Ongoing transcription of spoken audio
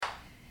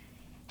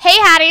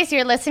Hotties.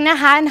 You're listening to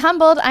Hot and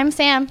Humbled. I'm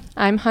Sam.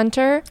 I'm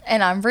Hunter.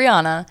 And I'm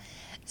Brianna.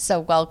 So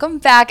welcome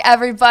back,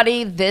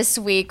 everybody. This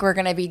week we're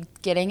going to be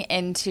we're going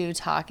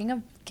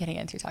to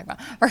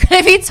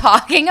be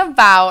talking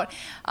about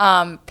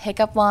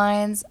pickup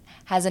lines.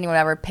 Has anyone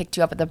ever picked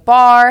you up at the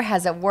bar?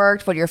 Has it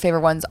worked? What your favorite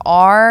ones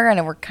are?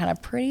 And we're kind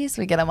of pretty,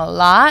 so we get them a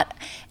lot.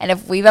 And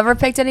if we've ever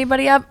picked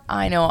anybody up,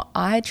 I know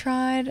I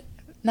tried.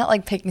 Not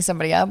like picking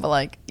somebody up, but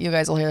like you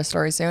guys will hear the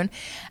story soon.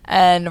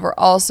 And we're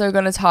also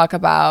going to talk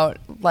about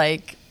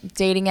like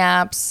dating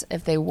apps,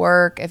 if they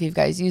work, if you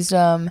guys used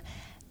them,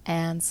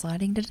 and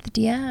sliding into the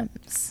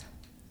DMs.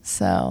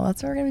 So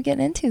that's what we're going to be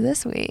getting into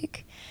this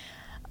week.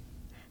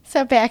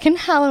 So back in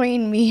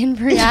Halloween, me and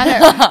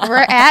Brianna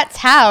were at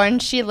Tao,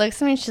 and she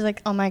looks at me and she's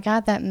like, "Oh my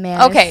God, that man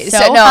is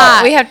so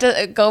hot." We have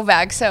to go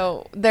back.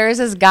 So there's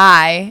this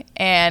guy,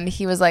 and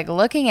he was like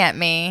looking at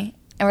me,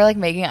 and we're like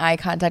making eye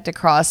contact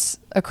across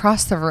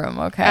the room.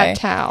 Okay, At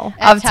Tao.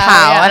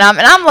 Yeah.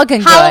 and I'm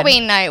looking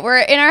Halloween night. We're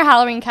in our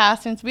Halloween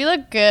costumes. We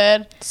look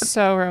good.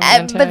 So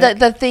romantic. But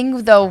the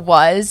thing though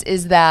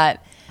is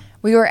that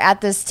we were at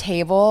this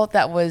table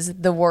that was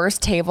the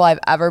worst table I've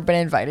ever been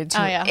invited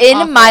to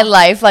in my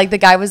life. Like the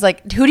guy was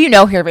like, "Who do you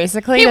know here?"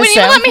 Basically, He wouldn't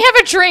even let me have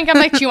a drink. I'm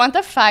like, "Do you want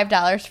the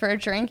 $5 for a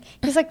drink?"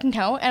 He's like,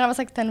 "No," and I was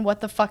like, "Then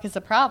what the fuck is the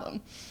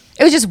problem?"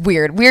 It was just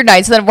weird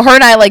night. So then her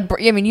and I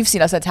you've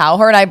seen us at Tao.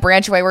 Her and I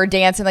branch away. We're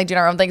dancing, like doing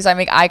our own thing. So I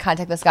make eye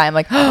contact with this guy. I'm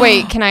like,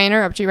 wait, can I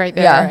interrupt you right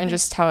there and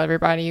just tell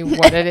everybody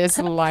what it is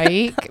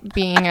like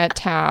being at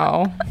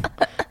Tao?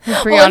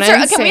 Brianna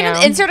and Sam. Can we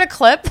insert a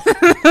clip?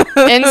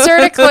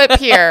 Insert a clip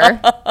here.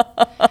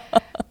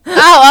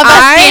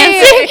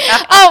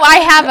 I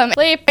have him.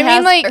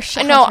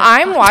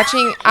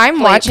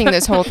 I'm watching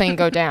this whole thing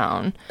go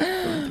down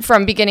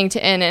from beginning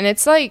to end, and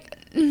it's like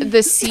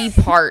the C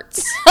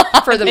parts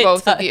for the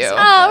both of you.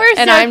 Oh, we're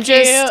so I'm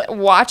cute. just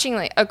watching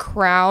like a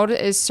crowd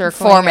is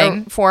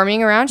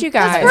forming around you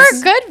guys.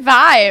 We're good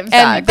vibes.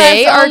 And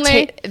they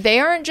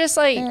aren't just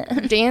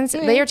like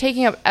dancing. They are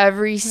taking up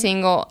every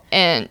single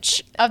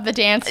inch of the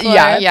dance floor.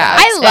 Yeah.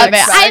 I love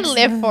it. I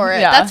live for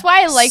it. Yeah. That's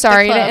why I like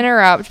Sorry the club. to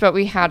interrupt, but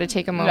we had to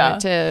take a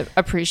moment to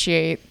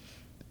appreciate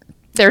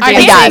their Our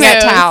dancing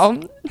dancing at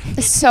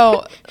moves.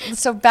 Tao.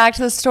 So back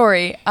to the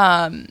story.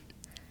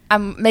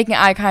 I'm making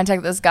eye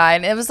contact with this guy,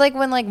 and it was like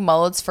when like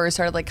mullets first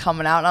started like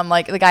coming out, and I'm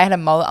like, the guy had a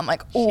mullet. I'm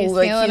like, oh, She's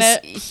like feeling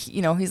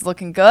he's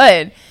looking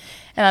good.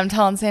 And I'm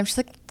telling Sam, she's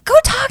like, go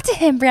talk to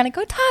him, Brianna,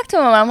 go talk to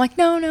him. And I'm like,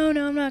 no,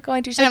 I'm not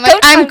going to. She's And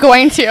like, I'm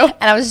going to.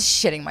 And I was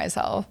shitting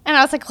myself. And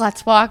I was like,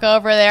 let's walk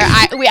over there.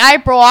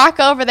 I walk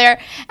over there,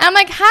 and I'm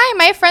like, hi,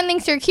 my friend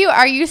thinks you're cute.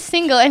 Are you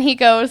single? And he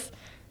goes,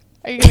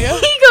 are you gonna go?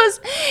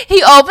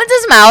 he opens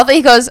his mouth, and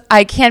he goes,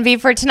 I can be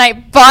for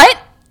tonight, but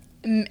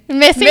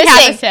Missing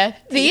half a teeth.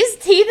 These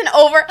teeth and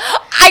over.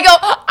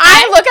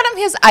 I look at him.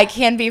 He goes, I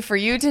can be for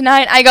you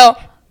tonight. I go,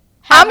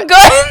 I'm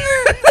good.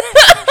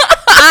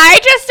 I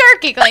just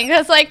start giggling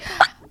because, like,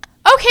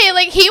 okay,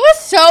 like, he was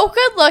so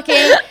good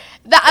looking.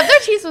 The other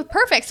teeth was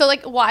perfect. So,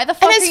 like, why the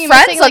fuck and are his you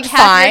friends missing, looked like,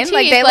 half your fine.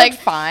 Like, teeth? they like,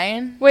 looked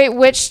fine. Wait,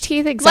 which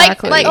teeth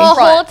exactly? Like the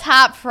whole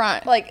top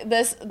front. Like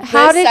this.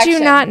 How did section.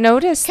 you not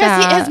notice that?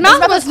 Because his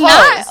mouth was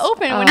not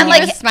open when he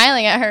like, was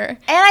smiling at her. And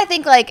I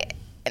think, like,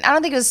 I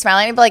don't think he was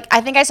smiling, but like I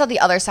think I saw the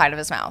other side of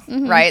his mouth,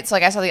 right? So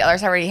like I saw the other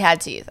side where he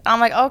had teeth. And I'm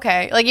like,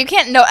 okay, like you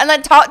can't know. And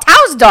then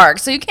Tao's dark,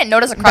 so you can't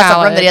notice across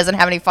the room that he doesn't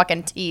have any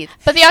fucking teeth.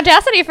 But the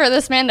audacity for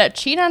this man to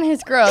cheat on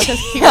his girl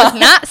because he was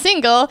not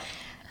single,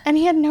 and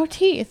he had no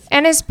teeth.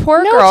 And his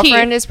poor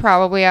girlfriend is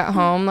probably at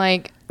home,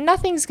 like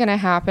nothing's gonna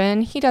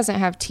happen. He doesn't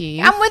have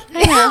teeth. I'm with, but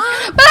I'm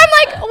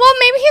like, well,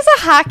 maybe he's a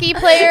hockey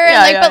player,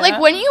 and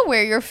like, when you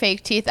wear your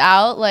fake teeth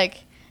out,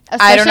 like,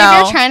 especially if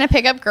you're trying to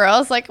pick up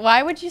girls, like,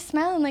 why would you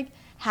smile and like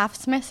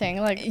half's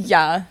missing? Like,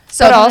 yeah.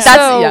 So but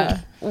also,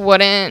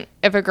 wouldn't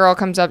if a girl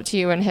comes up to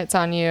you and hits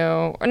on you,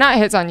 or not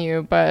hits on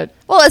you, but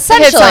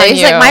essentially,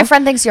 he's like, my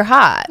friend thinks you're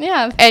hot.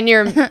 Yeah.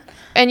 And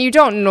and you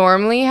don't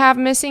normally have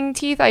missing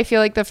teeth. I feel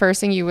like the first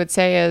thing you would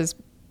say is,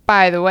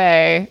 by the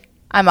way,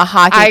 I'm a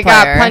hockey player. I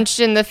got punched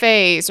in the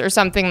face or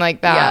something like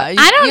that. Yeah,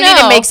 I don't know. You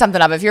need to make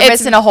something up. If you're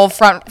missing a whole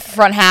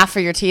front half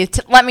of your teeth,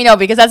 let me know,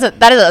 because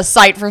that is a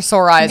sight for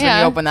sore eyes when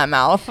you open that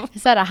mouth.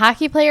 Is that a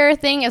hockey player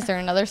thing? Is there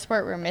another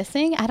sport we're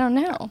missing? I don't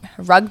know.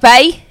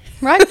 Rugby?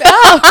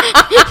 Oh,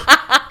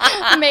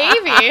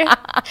 maybe.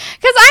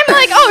 Because I'm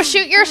like, oh,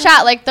 shoot your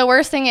shot. Like, the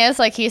worst thing is,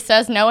 like, he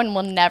says no and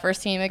we'll never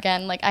see him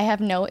again. Like, I have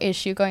no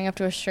issue going up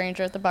to a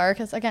stranger at the bar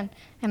because, again,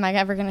 am I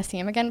ever going to see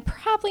him again?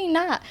 Probably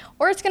not.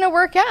 Or it's going to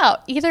work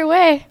out. Either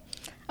way.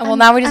 Well,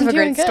 now we just have a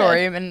great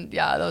story. And,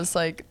 yeah, that was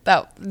like,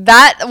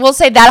 that we'll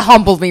say that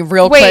humbled me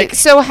real quick. Wait,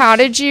 so how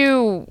did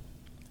you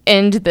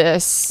end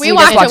this? We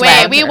walked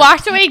away. We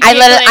walked away. I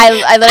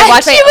let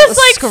watch. She was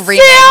like,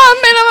 screaming. Sam,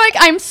 and I'm like,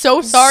 I'm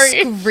so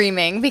sorry,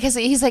 screaming because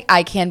he's like,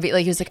 I can be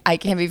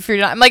for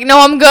you. I'm like, no,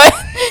 I'm good.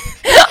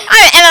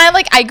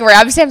 then I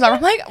grab Sam's arm.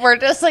 I'm like, we're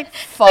just like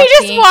fucking.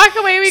 We just walk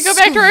away. We go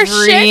back to our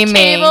shit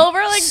table.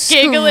 We're like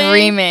giggling,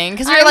 screaming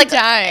because we I'm were like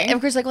dying.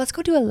 And we're like, let's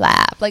go do a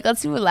lap. Like,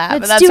 let's do a lap.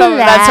 Let's and that's do a what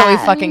that's what we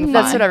lap. fucking.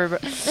 That's fun. what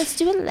everybody. Let's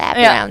do a lap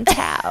Yeah. around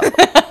town.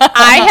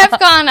 I have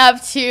gone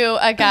up to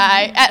a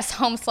guy at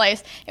Home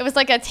Slice. It was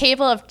like a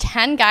table of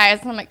 10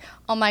 guys, and I'm like,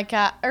 oh my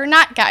god, or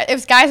not guys. It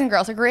was guys and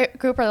girls. A group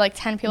of like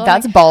 10 people.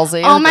 That's I'm like,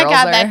 ballsy. Oh The my girls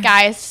god, there. that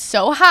guy is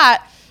so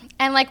hot.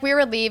 And like we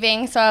were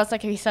leaving, so I was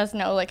like, if he says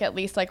no, like at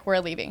least like we're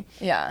leaving.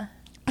 Yeah.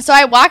 So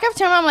I walk up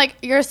to him. I'm like,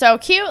 you're so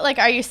cute. Like,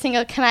 are you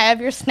single? Can I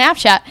have your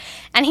Snapchat?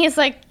 And he's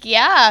like,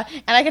 yeah.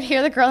 And I could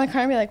hear the girl in the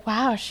corner be like,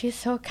 wow, she's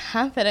so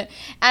confident.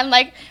 And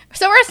like,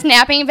 so we're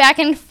snapping back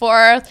and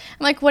forth.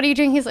 I'm like, what are you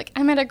doing? He's like,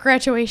 I'm at a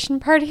graduation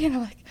party. And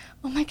I'm like,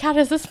 oh my God,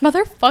 is this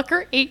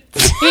motherfucker 18?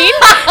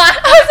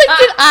 I was like,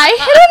 did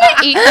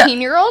I hit on an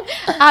 18-year-old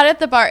out at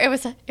the bar? It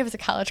was a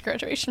college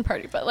graduation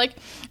party, but like,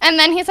 and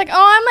then he's like, oh,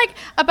 I'm like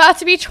about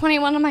to be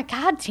 21. I'm like,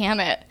 God damn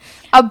it.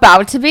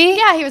 About to be?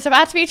 Yeah, he was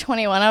about to be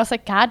 21. I was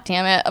like, God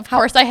damn it. Of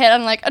course I hit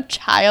on like a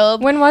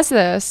child When was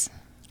this?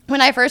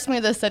 when I first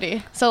moved to the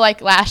city. So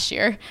like last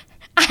year.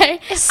 I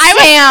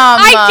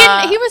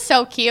didn't. He was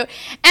so cute.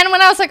 And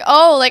when I was like,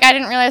 oh, like I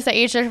didn't realize the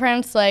age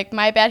difference, like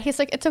my bad. He's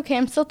like, it's okay.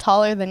 I'm still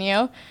taller than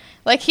you.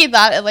 Like he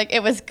thought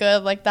it was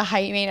good, like the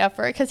height made up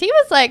for it. Because he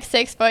was like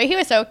 6 foot. He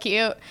was so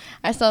cute.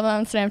 I still have him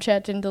on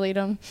Snapchat, didn't delete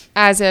him.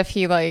 As if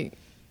he like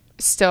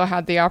still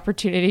had the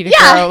opportunity to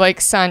Yeah. grow. Like,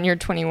 son, you're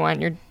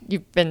 21.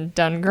 You've been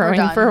done growing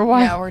done. for a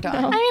while. Yeah, we're done.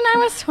 I mean, I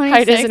was 26.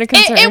 Height isn't a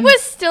concern. It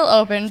was still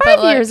open. 5 but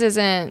like, years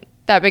isn't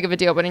that big of a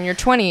deal, but in your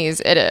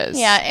 20s, it is.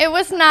 Yeah, it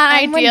was not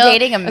I'm ideal.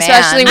 dating a man.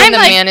 Especially when I'm the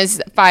like- man is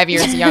 5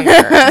 years younger.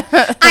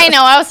 I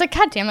know. I was like,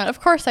 God damn it.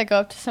 Of course I go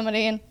up to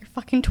somebody and you're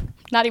fucking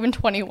not even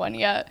 21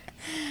 yet.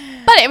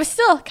 But it was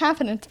still a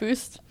confidence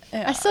boost.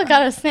 Yeah. I still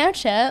got a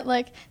Snapchat.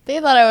 Like, they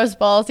thought I was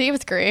ballsy. It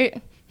was great.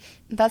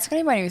 That's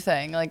gonna be my new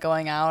thing. Like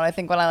going out. I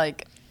think when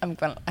I'm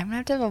gonna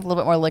have to have a little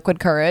bit more liquid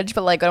courage.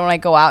 But like when I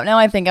go out now,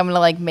 I think I'm gonna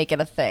like make it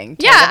a thing.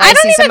 Yeah, Like, if I don't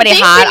see even somebody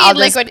think hot, you need I'll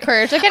just- liquid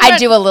courage. Like, I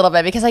do a little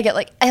bit because I get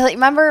like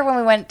remember when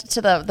we went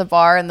to the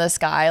bar in the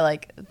Sky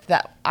like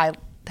that I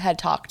had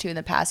talked to in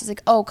the past. He's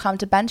like, oh, come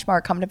to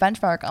Benchmark.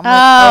 I'm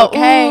like,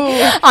 okay,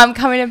 ooh. I'm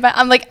coming to.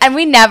 I'm like, and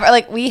we never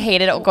like we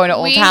hated it going to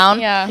Old Town.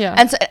 Yeah. Yeah.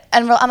 And so,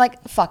 I'm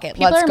like, fuck it,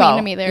 People let's are go. mean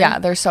to me there. Yeah,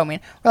 they're so mean.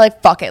 We're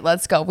like, fuck it,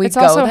 let's go. We It's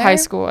go also there. high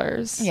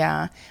schoolers.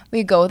 Yeah,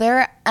 we go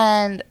there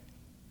and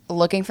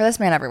looking for this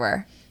man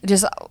everywhere.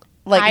 Just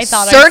like I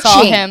thought I searching.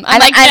 saw him. I'm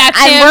and, like, that's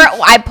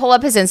him. I pull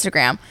up his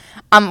Instagram.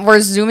 We're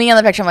zooming in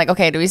the picture. I'm like,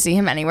 okay, do we see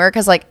him anywhere?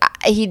 Because like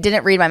he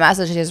didn't read my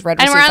message. He just read.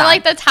 And we're receipts on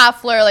like the top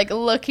floor, like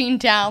looking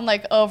down,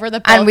 like over the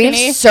and balcony.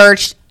 we've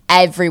searched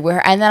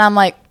everywhere. And then I'm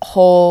like,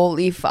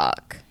 holy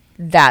fuck,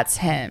 that's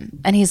him.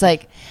 And he's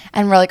like,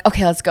 and we're like,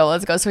 okay, let's go.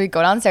 So we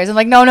go downstairs. I'm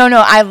like, no.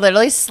 I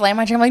literally slammed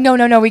my chair. I'm like,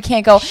 no, we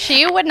can't go.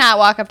 She would not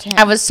walk up to him.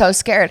 I was so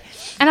scared.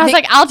 and I was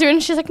like, I'll do it.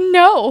 And she's like,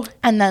 no.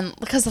 And then,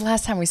 because the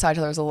last time we saw each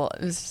other was a little,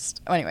 it was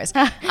just, anyways.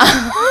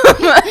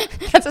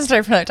 That's a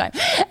story for another time.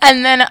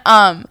 And then,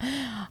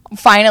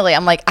 finally,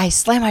 I'm like, I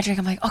slam my drink.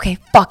 I'm like, okay,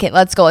 fuck it.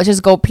 Let's go. Let's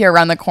just go peer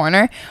around the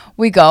corner.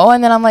 We go.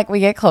 And then I'm like, we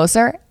get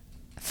closer.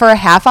 For a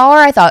half hour,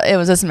 I thought it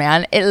was this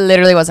man. It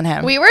literally wasn't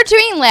him. We were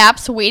doing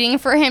laps waiting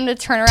for him to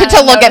turn around To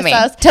and look at notice me.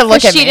 us, To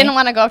look 'cause at she me. didn't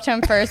want to go up to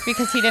him first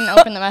because he didn't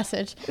open the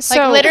message. So-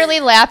 like literally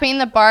lapping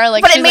the bar.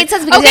 Like, But it she's made like,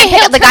 sense because okay,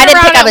 the guy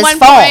didn't pick up his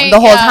phone the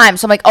whole time.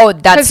 So I'm like, oh,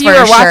 that's Because for you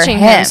were sure watching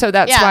him. him, so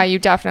that's Yeah. why you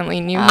definitely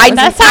knew. I, it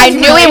that wasn't- I sounds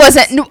knew he really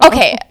wasn't.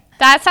 Okay.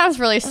 That sounds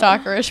really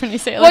stalkerish when you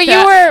say it Well, like you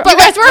that. were- But you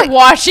guys were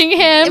watching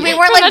him. We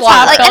weren't from like the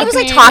top like and it was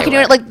like balcony. talking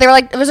to it like they were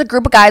like it was a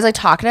group of guys like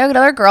talking to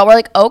another girl. We're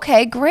like,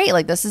 okay, great,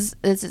 like this is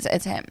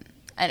it's him,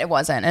 and it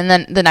wasn't. And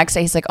then the next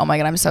day he's like, oh my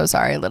god, I'm so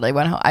sorry. I literally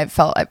went home. I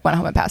went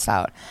home and passed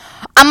out.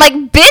 I'm like,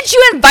 bitch,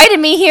 you invited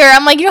me here.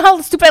 I'm like, you know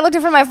how stupid I looked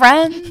in front of my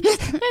friend.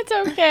 It's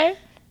okay.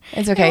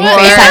 It's okay. It He was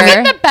FaceTimed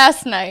wasn't her. the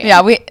best night.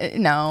 Yeah, we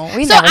no,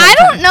 we. So never I had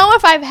don't time. know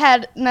if I've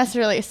had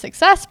necessarily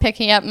success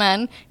picking up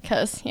men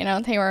because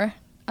they were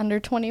under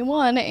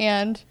 21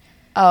 and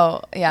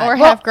Oh yeah. or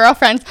Well, have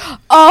girlfriends.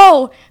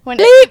 Oh, when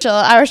Angel,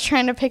 I was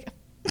trying to pick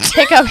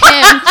up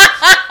him.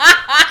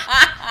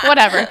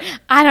 Whatever.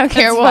 I don't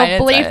care. It's We'll fine,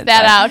 it's bleep fine, it's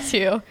that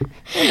fine. out too.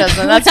 It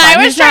doesn't. That's I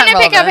fine. was He's not trying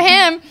to pick up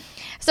relevant. him.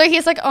 So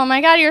he's like, oh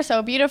my God, you're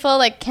so beautiful.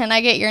 Like, can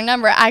I get your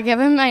number? I give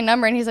him my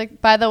number and he's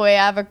like, by the way,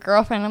 I have a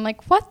girlfriend. I'm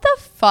like, what the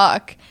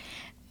fuck?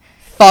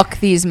 Fuck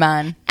these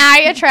men.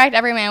 I attract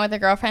every man with a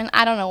girlfriend.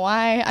 I don't know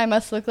why. I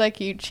must look like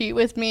you cheat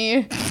with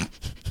me.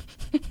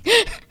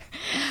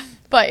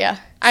 But yeah.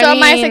 I So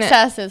my mean-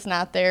 success is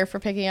not there for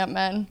picking up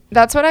men.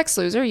 That's what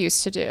ex-loser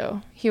used to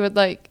do. He would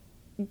like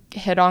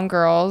hit on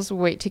girls,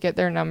 wait to get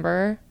their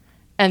number,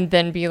 and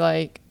then be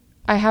like,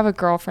 I have a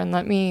girlfriend.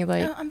 Let me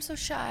like Oh, I'm so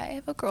shy. I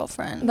have a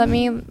girlfriend. let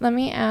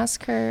me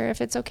ask her if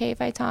it's okay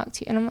if I talk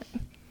to you. And I'm like,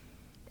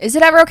 Is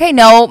it ever okay?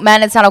 No,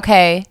 men, it's not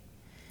okay.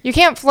 you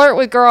can't flirt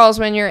with girls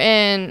when you're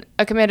in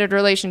a committed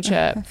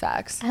relationship.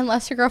 Facts.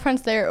 Unless your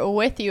girlfriend's there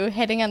with you,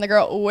 hitting on the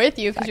girl with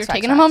you because Facts, you're facts,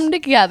 taking them facts. home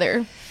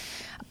together.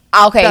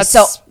 Okay, That's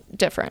so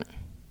different.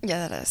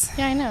 Yeah, that is.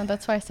 Yeah, I know.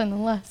 That's why I send the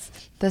less.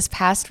 This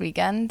past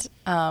weekend,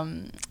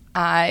 we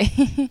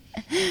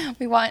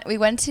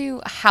went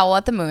to Howl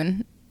at the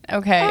Moon.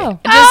 Okay. Oh,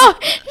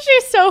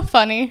 she's so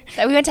funny.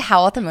 We went to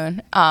Howl at the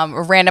Moon.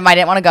 Random. I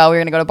didn't want to go. We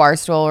were gonna go to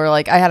Barstool. We were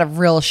like, I had a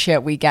real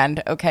shit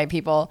weekend. Okay,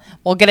 people.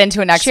 We'll get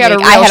into it next week. I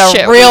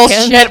had a real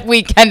shit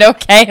weekend.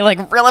 Okay,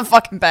 like really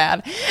fucking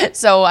bad.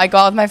 So I go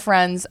out with my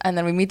friends, and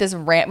then we meet this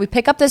we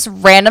pick up this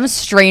random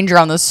stranger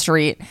on the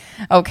street.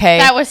 Okay.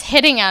 That was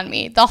hitting on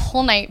me the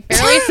whole night.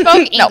 Barely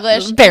spoke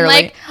English. barely.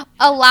 In, like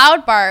a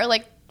loud bar,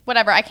 like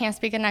whatever. I can't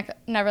speak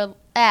another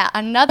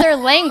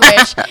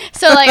language.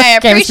 So like I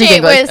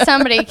appreciate when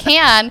somebody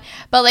can,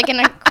 but like in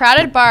a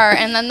crowded bar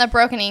and then the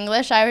broken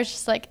English, I was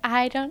just like,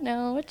 I don't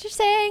know what you're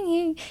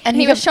saying. And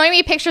he was showing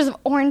me pictures of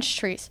orange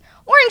trees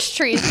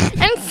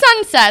and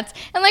sunsets,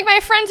 and like my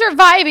friends are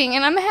vibing,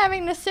 and I'm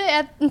having to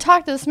sit and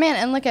talk to this man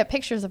and look at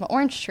pictures of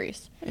orange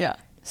trees. Yeah.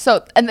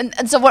 So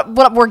and so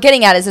what we're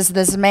getting at is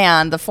this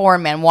man, the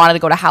foreign man, wanted to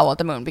go to Howl at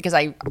the Moon because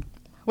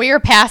we were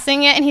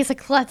passing it, and he's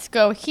like, let's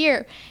go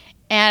here,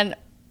 and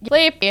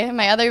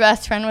my other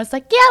best friend was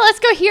like, yeah, let's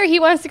go here.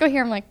 He wants to go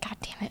here. I'm like, God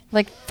damn it.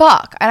 Like,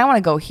 fuck, I don't want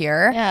to go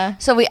here. Yeah.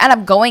 So we end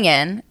up going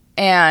in,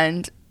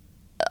 and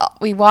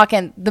we walk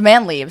in. The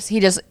man leaves.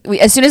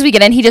 As soon as we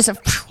get in, he leaves.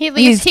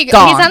 He's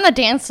on the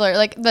dance floor,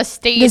 like the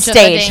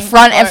stage.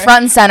 Front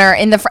and center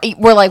in the front.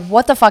 We're like,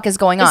 what the fuck is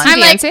going on? Is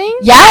he dancing? Like,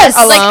 yes.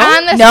 Like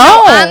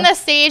on the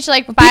stage,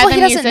 like by the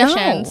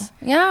musicians.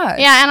 Yeah.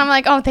 Yeah, and I'm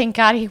like, oh, thank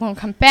God he won't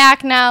come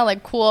back now.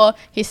 Like, cool.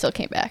 He still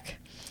came back.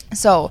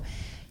 So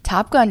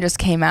Top Gun just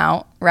came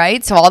out,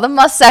 right? So all the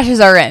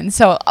mustaches are in.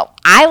 So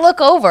I look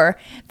over.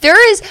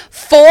 There is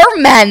 4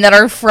 men that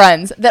are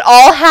friends that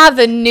all have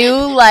the new,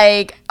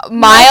 like,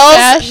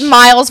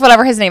 Miles,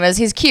 whatever his name is.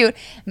 He's cute.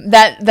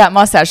 That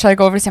mustache. So I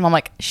go over to him. I'm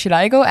like, should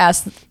I go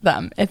ask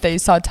them if they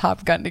saw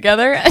Top Gun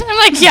together? I'm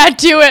like, yeah,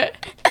 do it.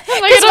 Because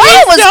one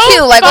was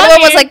cute. Like,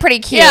 one was, like, pretty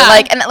cute. Yeah.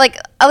 Like, and, like,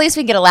 at least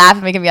we get a laugh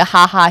and we can be a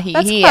ha-ha,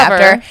 he-he clever.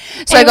 after.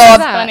 So I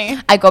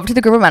go up to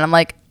the group of men. I'm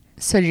like,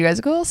 so did you guys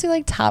go see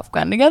like Top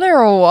Gun together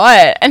or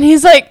what? And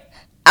he's like,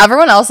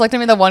 everyone else looked at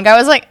me. The one guy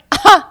was like,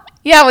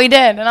 yeah, we did.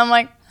 And I'm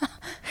like, great.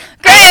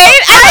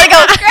 I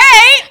go,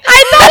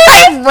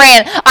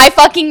 great. I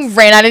fucking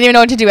ran. I didn't even know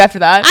what to do after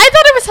that. I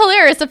thought it was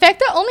hilarious. The fact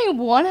that only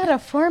 1 out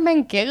of 4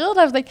 men giggled,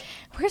 I was like,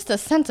 where's the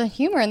sense of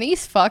humor in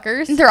these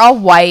fuckers? They're all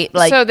white.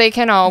 Like, so they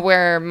can all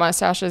wear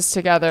mustaches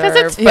together. 'Cause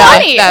it's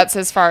funny. That's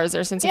as far as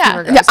their sense of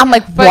humor goes. Yeah, I'm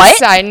like, but what?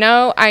 Side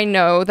note, I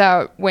know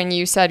that when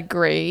you said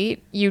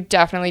great, you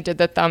definitely did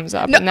the thumbs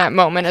up in that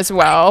moment as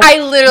well.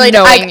 I literally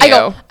knowing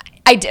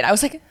I did. I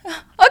was like,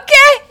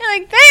 okay.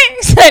 I'm like,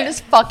 thanks. I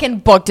just fucking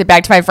booked it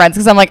back to my friends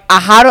because I'm like,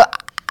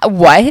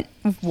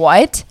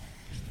 what?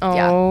 Oh.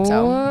 Yeah,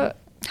 so,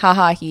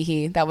 haha,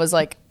 he. That was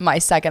like my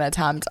second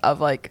attempt of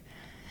like,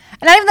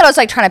 and not even that I was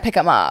like trying to pick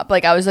him up.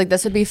 Like I was like,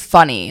 this would be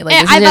funny. Like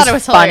I thought it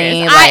was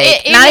funny. hilarious.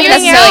 Like not even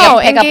necessarily like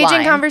a pickup engaging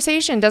line.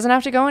 conversation doesn't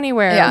have to go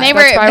anywhere. Yeah. They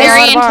That's were why we're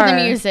very at a into bar. the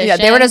musicians. Yeah,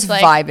 they were just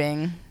like,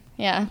 vibing.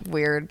 Yeah.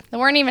 Weird. They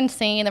weren't even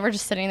singing. They were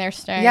just sitting there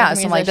staring Yeah, at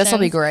the so I'm like, this will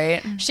be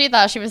musicians. great. She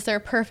thought she was their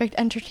perfect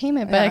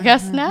entertainment, but I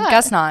guess not.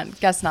 Guess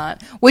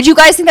not. Would you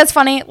guys think that's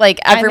funny?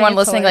 Like everyone it's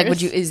listening, like,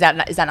 hilarious. would you? Is that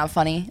not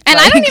funny? And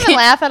like, I don't even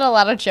laugh at a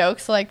lot of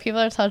jokes. Like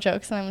people tell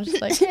jokes, and I'm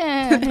just like,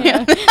 yeah.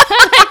 Like,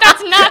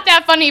 that's not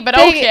that funny, but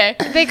okay.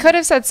 They could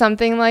have said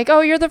something like,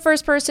 "Oh, you're the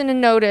first person to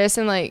notice,"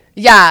 and like,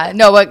 yeah,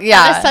 no, but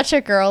yeah, That is such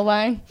a girl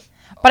line.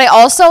 But I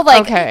also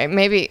like. okay,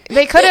 maybe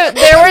they could have.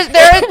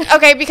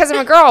 Okay, because I'm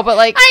a girl, but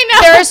like, I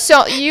know.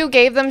 you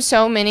gave them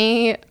so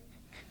many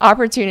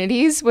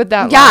opportunities with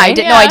that. Yeah, line. I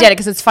did. No, I did it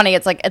because it's funny.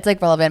 It's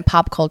like relevant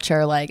pop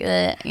culture. Like, you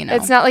know,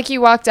 It's not like you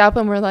walked up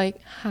and were like,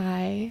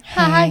 "Hi."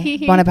 Hi,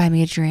 want to buy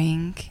me a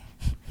drink?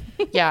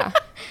 Yeah.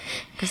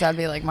 Because that'd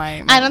be like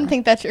my. I don't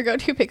think that's your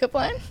go-to pickup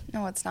line.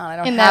 No, it's not. I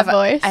don't In have that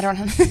voice? I don't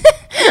have.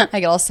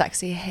 I get all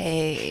sexy.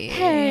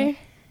 Hey.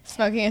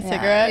 Smoking a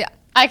cigarette. yeah.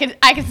 I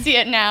could see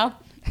it now.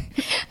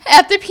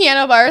 At the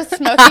piano bar,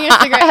 smoking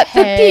a cigarette. At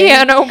the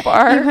piano You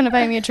bar. want to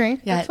buy me a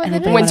drink? Yeah, That's what and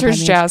it then is.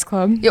 Winter's Jazz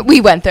Club. Yeah, we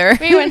went there.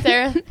 We went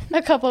there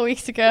a couple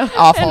weeks ago.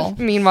 Awful.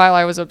 Meanwhile,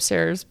 I was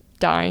upstairs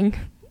dying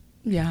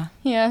Yeah.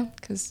 Yeah.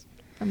 because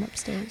I'm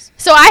upstairs.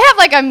 So I have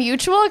like a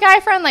mutual guy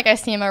friend. Like I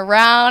see him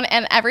around,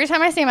 and every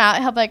time I see him out,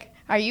 he'll be like,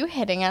 "Are you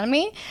hitting on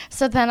me?"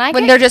 So then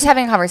When they're just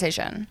having a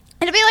conversation.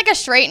 It'll be like a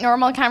straight,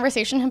 normal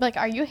conversation. He'll be like,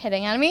 "Are you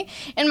hitting on me?"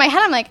 In my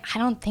head, I'm like, "I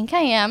don't think I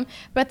am."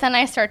 But then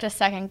I start to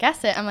second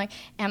guess it. I'm like,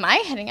 "Am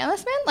I hitting on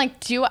this man? Like,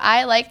 do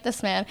I like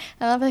this man?"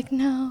 And I'll be like,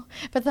 "No."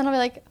 But then I'll be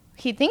like,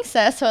 "He thinks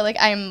this, so like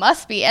I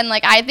must be." And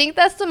like I think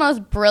that's the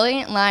most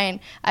brilliant line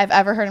I've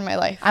ever heard in my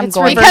life. I'm It's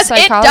going because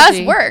reverse it does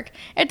psychology. work.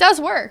 It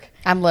does work.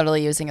 I'm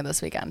literally using it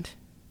this weekend.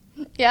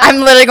 Yeah. I'm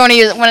literally going to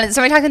use when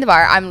somebody talks in the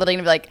bar. I'm literally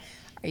going to be like,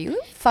 "Are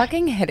you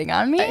fucking hitting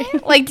on me?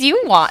 Like, do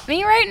you want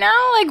me right now?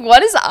 Like,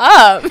 what is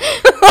up?"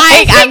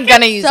 Like, I'm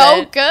gonna use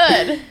so it.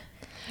 good.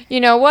 You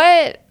know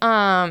what?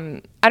 I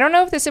don't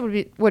know if this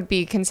would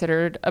be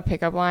considered a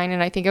pickup line,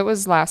 and I think it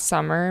was last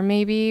summer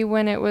maybe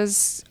when it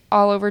was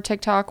all over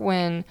TikTok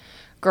when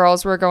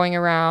girls were going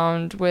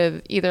around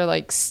with either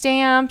like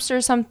stamps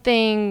or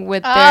something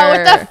with Oh,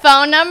 their with the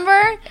phone number?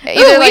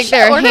 either Ooh, we like should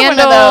their order one of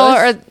handle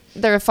those. or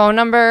their phone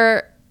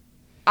number.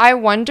 I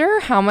wonder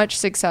how much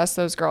success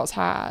those girls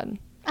had.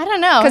 I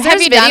don't know. Because Have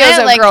there's you done videos it?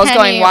 of Like, girls can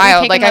going you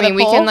wild. take Like, I another mean,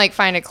 we poll? can like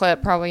find a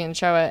clip probably and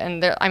show it.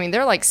 And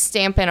they're like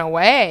stamping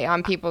away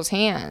on people's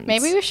hands.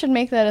 Maybe we should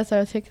make that as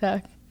our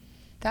TikTok.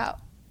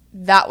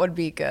 That would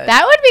be good.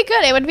 That would be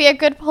good. It would be a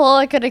good poll,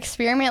 a good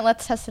experiment.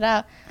 Let's test it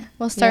out.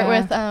 We'll start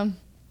Yeah. with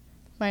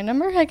my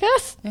number, I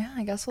guess. yeah,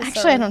 I guess we'll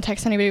Actually, I don't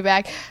text anybody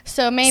back.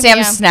 So maybe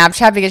Sam's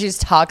Snapchat because she's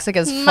toxic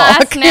as my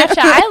fuck. Snapchat.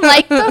 I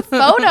like the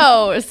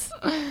photos.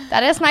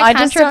 That is my I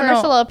just don't know.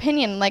 controversial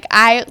opinion. Like,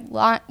 I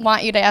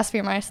want you to ask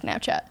me my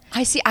Snapchat.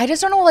 I see. I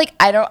just don't know. Like,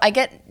 I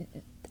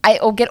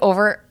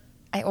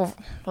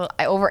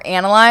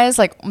overanalyze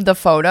like the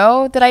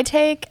photo that I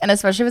take, and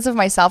especially if it's of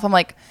myself, I'm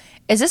like,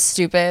 is this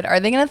stupid? Are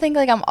they gonna think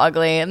like I'm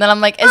ugly? And then I'm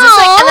like, is this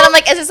like? And then I'm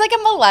like, is this like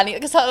a millennial?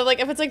 Because like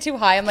if it's like too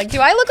high, I'm like, do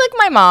I look like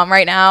my mom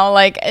right now?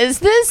 Like, is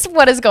this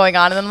what is going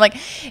on? And then I'm like,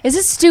 is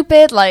this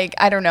stupid? Like,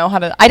 I don't know how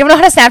to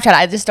Snapchat.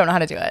 I just don't know how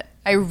to do it.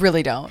 I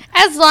really don't.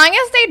 As long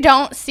as they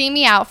don't see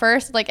me out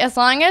first, like as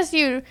long as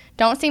you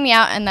don't see me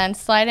out and then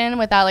slide in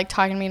without like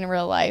talking to me in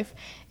real life.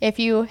 If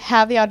you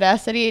have the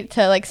audacity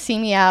to like see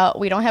me out,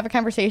 we don't have a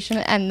conversation,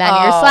 and then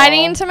you're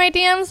sliding into my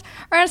DMs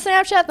or on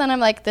Snapchat, then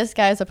I'm like, this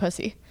guy's a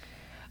pussy.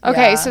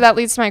 Okay, Yeah. so that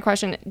leads to my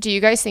question. Do you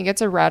guys think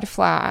it's a red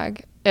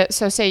flag?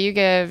 So say you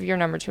give your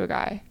number to a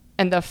guy,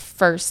 and the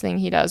first thing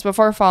he does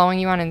before following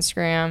you on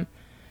Instagram,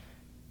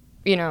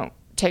 you know,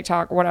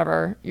 TikTok,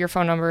 whatever your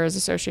phone number is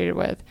associated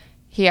with,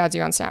 he adds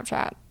you on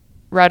Snapchat.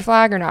 Red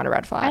flag or not a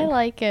red flag? I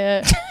like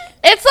it.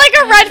 It's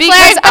like a red because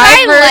flag, but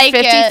I've I heard like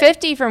it.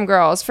 50-50 from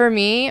girls. For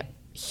me,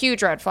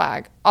 huge red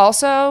flag.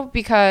 Also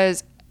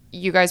because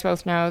you guys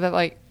both know that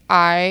like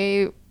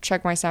I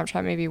check my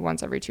Snapchat maybe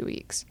once every 2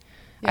 weeks.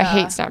 I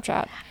hate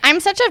Snapchat. I'm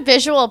such a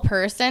visual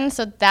person,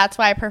 so that's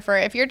why I prefer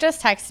it. If you're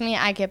just texting me,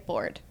 I get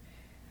bored,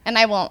 and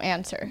I won't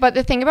answer. But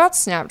the thing about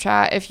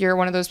Snapchat, if you're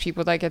one of those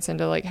people that gets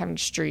into like having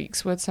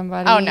streaks with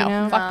somebody, oh no, you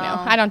know, fuck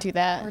no, I don't do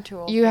that. We're too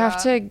old you for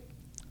have that. to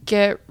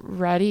get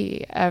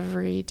ready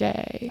every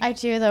day. I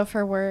do though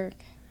for work.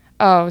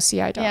 Oh, see,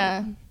 I don't.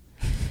 Yeah.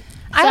 I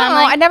So don't I'm know.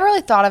 like- I never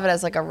really thought of it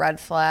as like a red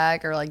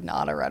flag or like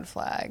not a red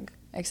flag,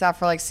 except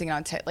for like seeing it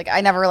on TikTok. Like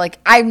I never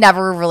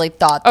really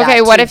thought. That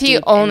Okay, what too if he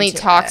deep only into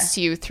talks it.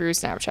 to you through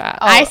Snapchat?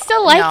 I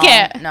still like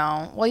it.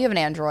 No, well, you have an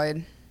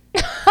Android.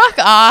 Fuck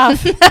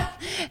off.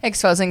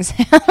 Exposing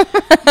Sam.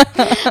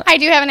 I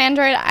do have an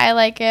Android. I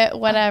like it.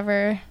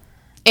 Whatever.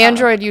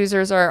 Android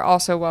users are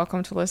also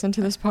welcome to listen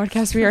to this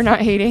podcast. We are not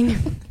hating.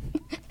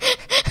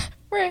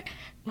 We're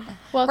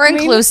We're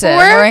inclusive.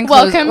 We're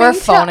welcoming We're to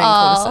phone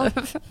all.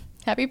 inclusive.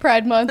 Happy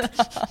Pride Month.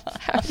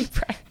 Happy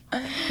Pride.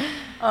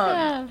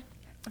 Yeah.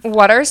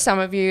 What are some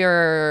of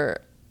your...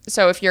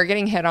 So if you're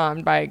getting hit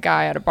on by a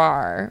guy at a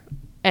bar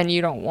and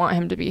you don't want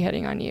him to be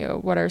hitting on you,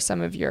 what are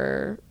some of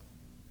your,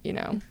 you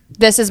know...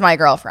 This is my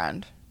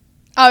girlfriend.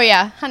 Oh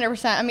yeah,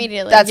 100%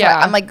 immediately. That's Yeah.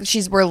 right. I'm like,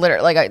 we're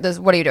literally like, this.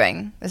 What are you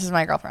doing? This is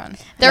my girlfriend.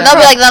 They're They'll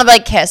be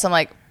like, kiss. I'm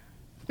like,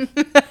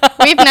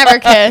 We've never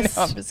kissed.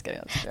 No, I'm just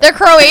kidding. That's a joke. The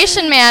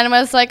Croatian man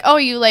was like, "Oh,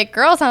 you like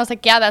girls?" And I was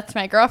like, "Yeah, that's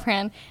my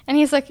girlfriend." And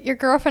he's like, "Your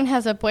girlfriend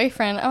has a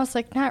boyfriend." I was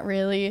like, "Not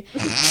really."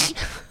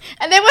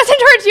 And it wasn't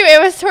towards you;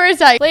 it was towards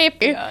like.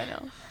 Yeah, I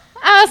know.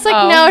 I was like,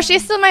 Oh. "No,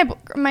 she's still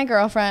my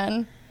girlfriend."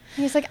 And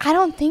he's like, "I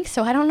don't think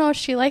so. I don't know if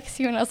she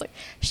likes you." And I was like,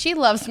 "She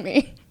loves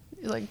me."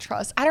 Like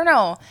trust. I don't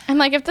know. I'm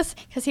like, if this,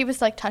 because he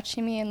was like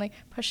touching me and like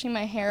pushing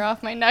my hair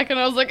off my neck, and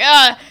I was like,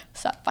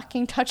 stop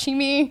fucking touching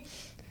me.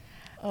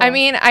 I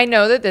mean, I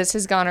know that this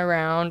has gone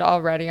around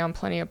already on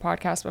plenty of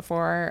podcasts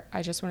before.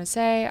 I just want to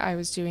say I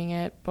was doing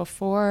it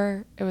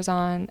before it was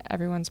on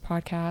everyone's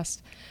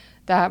podcast.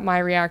 That my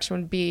reaction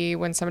would be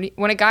when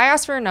a guy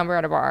asks for a number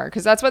at a bar,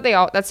 because that's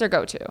their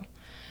go-to.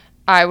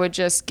 I would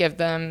just give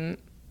them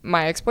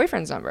my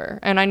ex-boyfriend's number,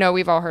 and I know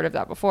we've all heard of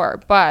that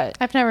before, but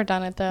I've never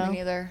done it though. Me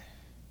neither.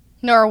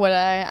 Nor would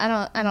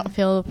I. I don't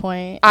feel the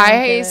point. don't I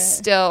get it.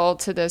 still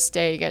to this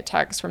day get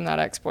texts from that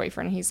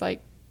ex-boyfriend. He's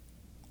like,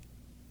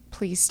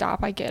 "Please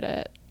stop. I get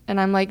it." And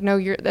I'm like, "No,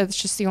 that's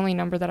just the only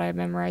number that I have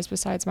memorized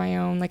besides my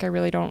own. Like, I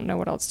really don't know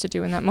what else to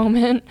do in that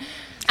moment."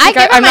 Like,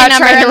 give him I'm my not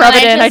number trying to and rub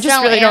then it in. I just just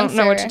don't really don't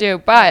know what to answer.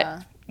 do. But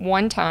Yeah.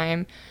 one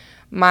time,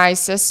 my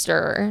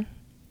sister,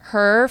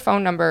 her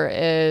phone number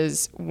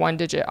is 1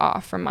 digit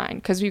off from mine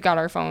because we got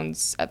our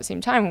phones at the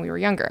same time when we were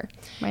younger.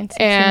 Mine's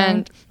 69.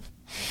 And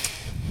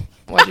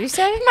what did you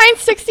say? Mine's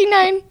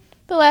 69.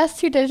 The last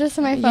 2 digits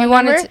of my phone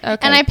wanted number. to-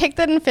 okay. And I picked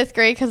it in 5th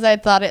grade because I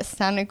thought it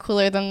sounded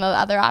cooler than the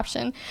other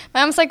option.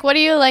 My mom's like, "What do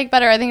you like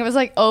better?" I think it was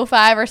like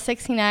 05 or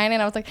 69.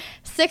 And I was like,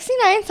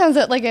 69 sounds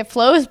like it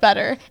flows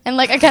better. And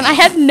like, again, I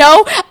had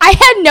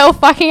no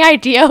fucking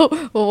idea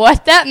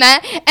what that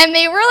meant. And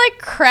they were like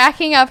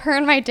cracking up, her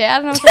and my dad.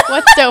 And I was like,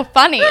 "What's so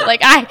funny?"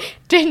 Like, I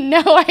didn't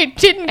know. I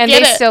didn't And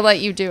get they it. still let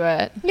you do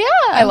it. Yeah.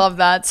 I love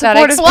that. That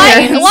Supportive Well,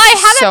 experience. I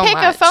had to so pick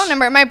much. a phone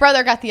number. My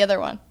brother got the other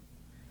one.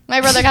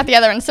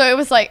 So it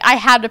was like I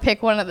had to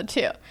pick one of the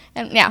two.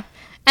 And yeah.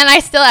 And I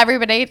still,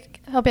 everybody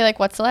He'll be like,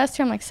 what's the last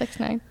two? I'm like,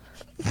 6'9".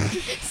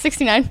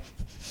 69.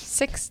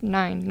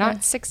 6'9",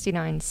 not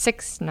 69,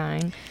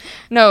 6'9".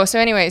 No, so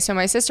anyway, so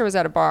my sister was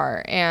at a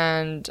bar,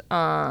 and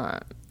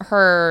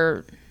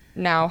her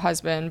now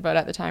husband, but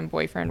at the time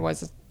boyfriend,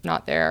 was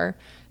not there.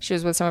 She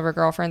was with some of her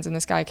girlfriends, and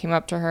this guy came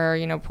up to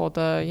her, pulled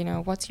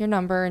the, what's your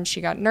number? And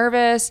she got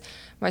nervous.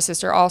 My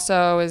sister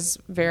also is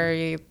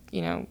very,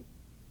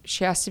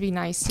 she has to be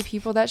nice to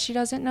people that she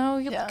doesn't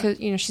know, because,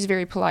 she's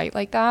very polite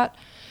like that.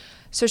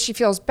 So she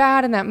feels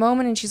bad in that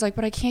moment, and she's like,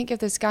 but I can't give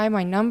this guy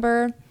my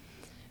number.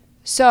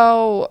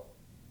 So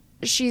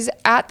she's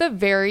at the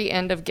very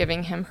end of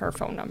giving him her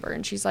phone number,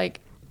 and she's like,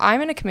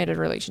 I'm in a committed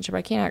relationship.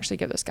 I can't actually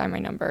give this guy my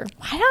number.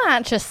 Why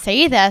not just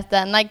say that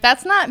then? Like,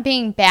 that's not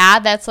being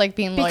bad. That's like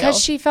being loyal.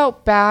 Because she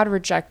felt bad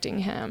rejecting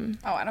him.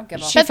 Oh, I don't give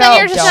a fuck. But then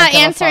you're just not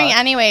answering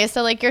anyway.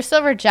 So, like, you're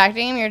still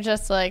rejecting him. You're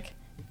just, like,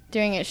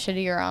 doing it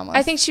shittier almost.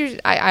 I think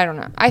I don't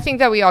know. I think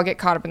that we all get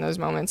caught up in those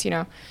moments,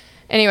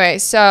 Anyway,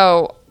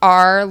 so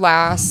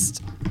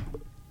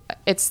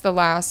it's the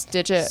last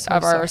digit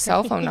of our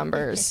cell phone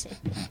numbers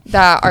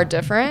that are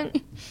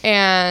different.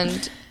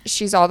 And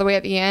she's all the way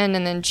at the end.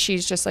 And then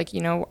she's just like,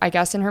 I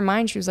guess in her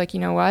mind, she was like, you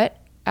know what?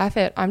 F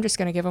it. I'm just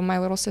going to give him my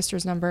little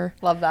sister's number.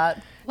 Love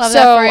that. Love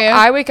that for you.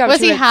 I wake up Was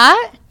he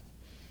hot?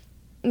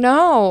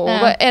 No.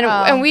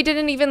 And we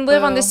didn't even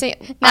live on the same.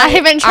 Not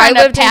even trying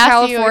to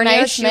pass you a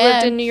nice She man.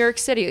 lived in New York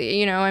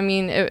City. I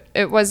mean,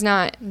 it was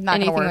not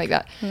anything like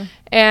that.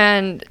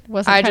 And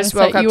I just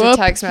woke up to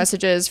text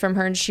messages from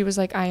her, and she was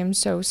like, I am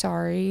so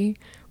sorry,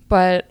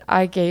 but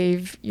I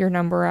gave your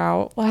number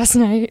out last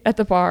night at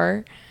the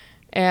bar.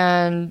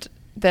 And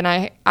then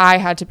I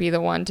had to be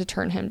the one to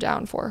turn him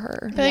down for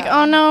her. Be like,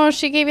 oh no,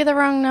 she gave you the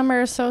wrong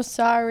number. So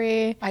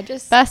sorry.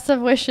 Best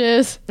of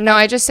wishes. No,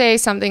 I just say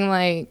something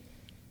like,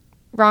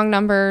 wrong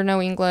number,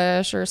 no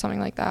English, or something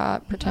like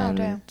that.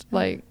 Pretend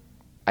like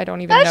I don't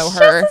even know her.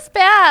 That's just as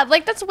bad.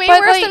 Like, that's way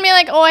worse than being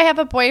like, oh, I have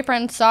a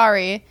boyfriend.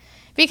 Sorry.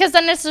 Because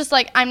then it's just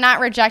like, I'm not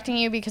rejecting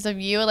you because of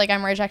you. Like,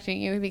 I'm rejecting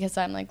you because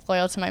I'm like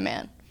loyal to my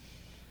man.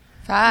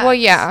 Facts. Well,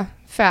 yeah,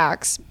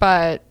 facts.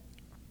 But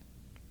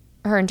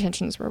her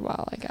intentions were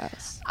well, I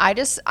guess. I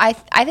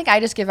think I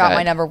just give out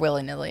my number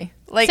willy-nilly.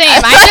 Like, same.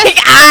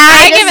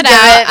 I give it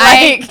out.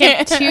 I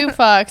give 2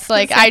 fucks.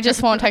 Like, I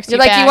just won't text you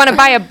back. You're like, you want to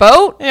buy a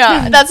boat?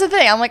 Yeah, that's the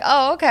thing. I'm like,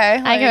 oh,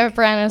 okay. I give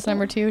Brandon's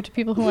number 2 to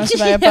people who want to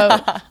buy a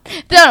boat.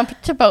 No,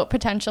 to boat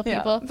potential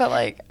people. But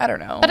like, I don't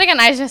know. But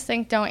again, I just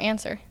think don't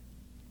answer.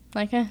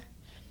 Like, yeah.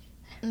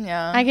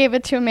 I gave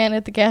it to a man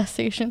at the gas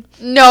station.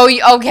 No,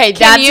 okay,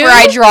 that's where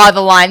I draw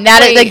the line.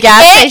 The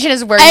gas station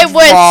is where you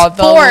draw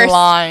the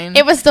line.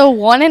 It was the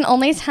one and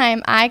only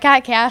time I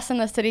got gas in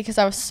the city because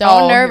I was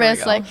so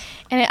nervous. Like,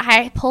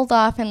 I pulled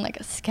off in like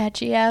a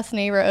sketchy ass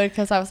neighborhood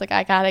because I was like,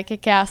 I gotta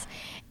get gas.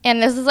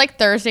 And this is like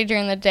Thursday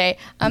during the day.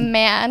 A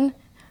man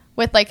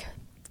with like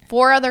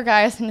 4 other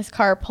guys in his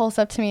car pulls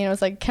up to me and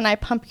was like, "Can I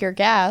pump your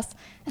gas?"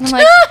 And I'm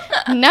like,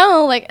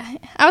 no, like,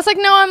 I was like,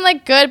 no, I'm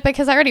like good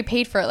because I already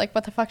paid for it. Like,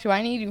 what the fuck do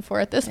I need you for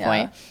at this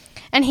point?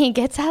 And he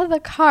gets out of the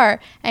car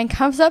and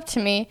comes up to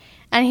me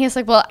and he's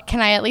like, well,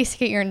 can I at least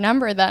get your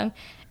number then?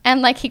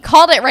 And like, he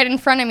called it right in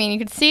front of me and you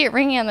could see it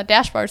ringing on the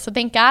dashboard. So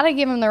thank God I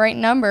gave him the right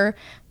number.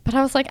 But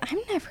I was like, I'm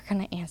never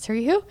going to answer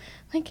you.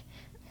 Like,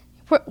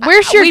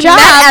 where's your job?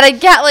 At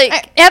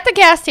the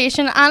gas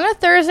station on a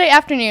Thursday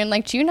afternoon.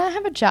 Like, do you not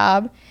have a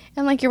job?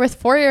 And, like, you're with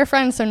 4 of your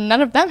friends, so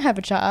none of them have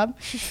a job.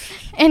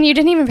 And you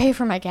didn't even pay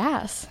for my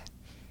gas.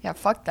 Yeah,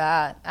 fuck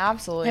that.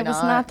 Absolutely not. It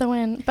was not the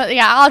win. But,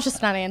 yeah, I'll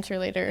just not answer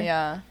later.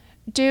 Yeah.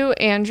 Do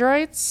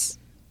androids...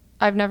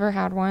 I've never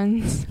had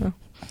one, so...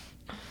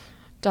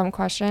 Dumb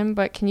question,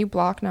 but can you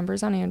block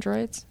numbers on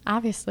androids?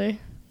 Obviously.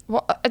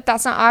 Well,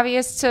 that's not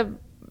obvious to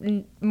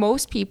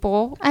most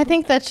people. I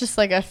think that's just,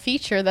 like, a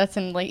feature that's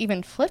in, like,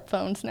 even flip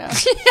phones now.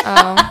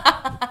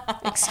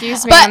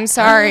 Excuse me, I'm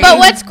sorry. But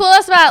what's cool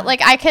is about,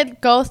 like, I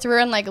could go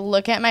through and, like,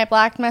 look at my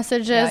blocked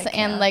messages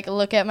and, like,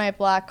 look at my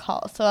blocked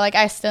calls. So, like,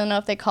 I still know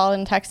if they call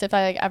and text if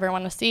I, like, ever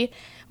want to see,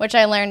 which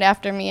I learned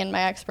after me and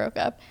my ex broke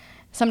up.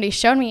 Somebody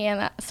showed me,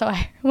 and so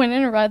I went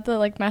in and read the,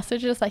 like,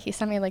 messages that he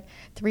sent me, like,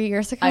 3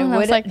 years ago. I was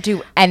wouldn't like,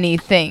 do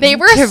anything. They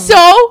were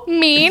so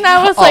mean.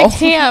 I was like,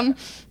 damn.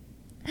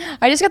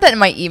 I just got that in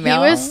my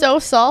email. He was so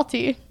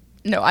salty.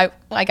 No, I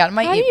got in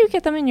my email. How do you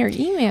get them in your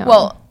email?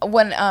 Well,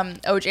 when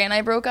OJ and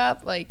I broke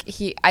up, like,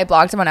 I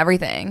blocked him on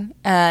everything,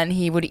 and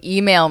he would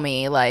email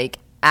me, like,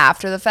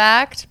 after the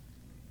fact.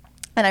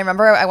 And I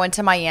remember I went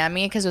to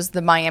Miami because it was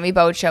the Miami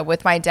Boat Show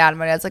with my dad.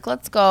 My dad's like,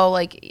 let's go.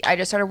 Like, I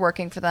just started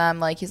working for them.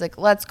 Like, he's like,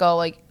 let's go.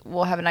 Like,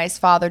 we'll have a nice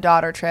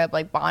father-daughter trip,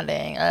 like,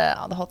 bonding,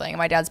 the whole thing. And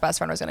my dad's best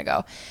friend was going to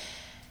go.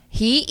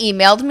 He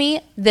emailed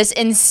me this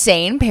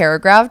insane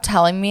paragraph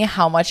telling me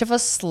how much of a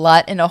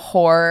slut and a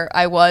whore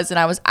I was, and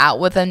I was out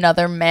with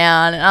another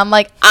man. And I'm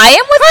like, I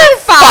am with my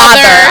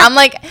father. I'm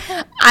like,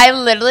 I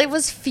literally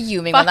was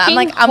fuming on that. I'm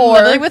like, I'm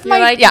literally with my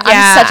I'm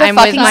such a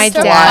fucking my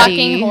slut.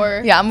 Fucking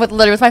whore. Yeah, I'm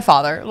literally with my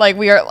father. Like,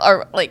 we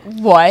are like,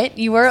 what?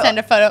 You were Send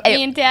a photo of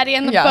me and daddy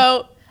on the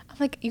boat. I'm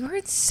like, you were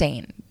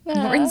insane.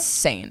 We're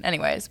insane.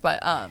 Anyways, but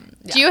yeah.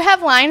 Do you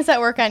have lines that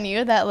work on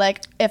you that,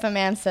 like, if a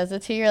man says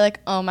it to you, you're like,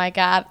 oh my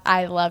God,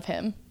 I love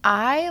him?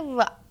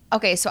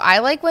 Okay, so I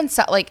like when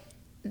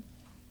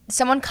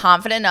someone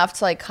confident enough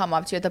to like come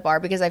up to you at the bar,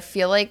 because I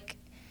feel like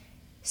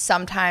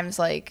sometimes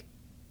like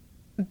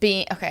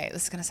okay,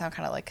 this is gonna sound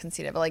kind of like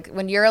conceited, but like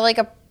when you're like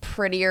a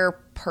prettier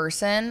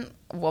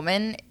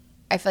woman,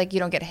 I feel like you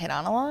don't get hit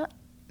on a lot,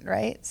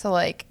 right? So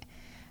like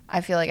I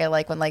feel like I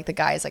like when like the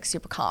guy is like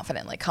super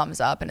confident, like comes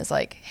up and is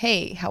like,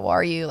 hey, how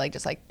are you? Like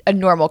just like a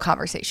normal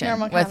conversation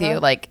with you.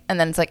 Like, and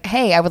then it's like,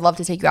 hey, I would love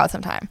to take you out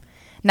sometime.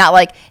 Not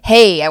like,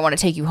 hey, I want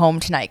to take you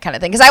home tonight kind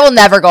of thing. Because I will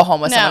never go home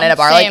with someone in a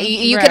bar. Same. Like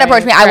you can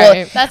approach me. I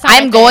will. That's not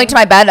I'm my going thing. to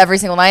my bed every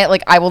single night.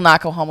 Like I will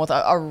not go home with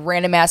a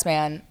random ass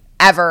man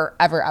ever.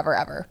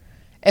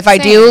 If I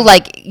do,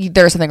 like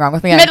there's something wrong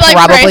with me. I'm Midlife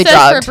probably crisis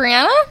drugged. for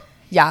Brianna?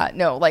 Yeah,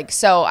 no, like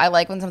so I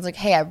like when someone's like,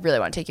 hey, I really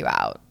want to take you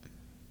out.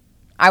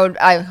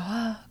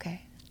 Oh,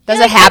 okay. Does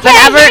You're it like, happen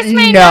okay, ever? here's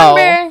my No.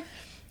 number.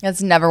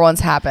 That's never once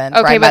happened.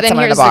 Okay, but then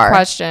someone here's at a the bar.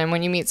 question.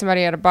 When you meet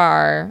somebody at a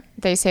bar,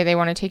 they say they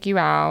want to take you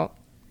out,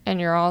 and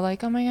you're all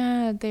like, oh my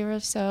God, they were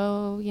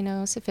so,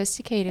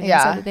 sophisticated. Yeah.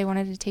 And said that they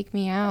wanted to take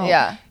me out.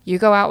 Yeah. You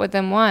go out with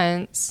them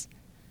once.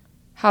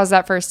 How's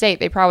that first date?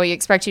 They probably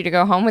expect you to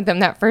go home with them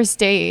that first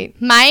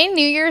date. My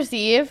New Year's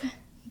Eve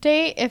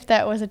date, if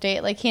that was a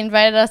date, like he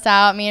invited us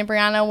out, me and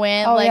Brianna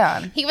went. Oh, like yeah.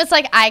 he was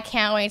like, I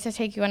can't wait to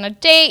take you on a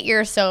date.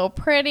 You're so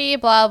pretty,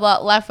 blah blah.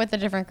 Left with a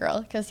different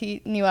girl because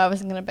he knew I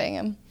wasn't gonna bang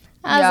him.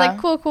 I was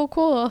like,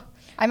 cool.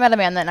 I met a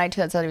man that night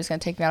too that said he was going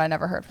to take me out. I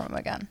never heard from him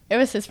again. It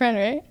was his friend,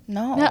 right?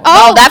 No. No.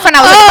 Oh, that friend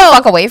I was like, get the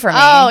fuck away from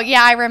me. Oh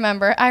yeah, I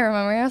remember.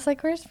 I was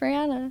like, where's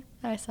Brianna?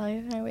 I saw you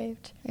and I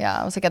waved.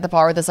 Yeah, I was like at the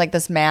bar with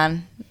this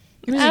man.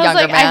 He was a I was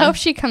younger like, man. I hope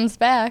she comes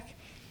back.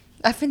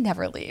 I would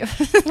never leave.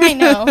 I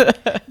know,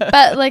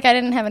 but like I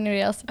didn't have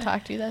anybody else to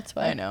talk to. That's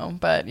why. I know,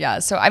 but yeah.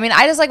 So I mean,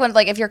 I just like when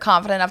like if you're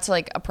confident enough to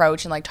like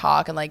approach and like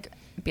talk and like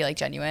be like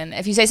genuine.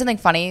 If you say something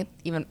funny,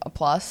 even a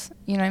plus.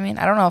 You know what I mean?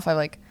 I don't know if I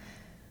like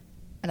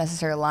a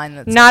necessary line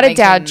that's Not like, a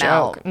dad makes me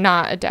melt. joke.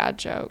 Not a dad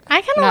joke.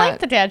 I kind of like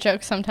the dad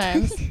jokes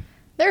sometimes.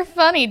 They're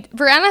funny.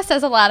 Brianna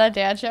says a lot of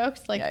dad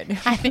jokes. Like Yeah, I do.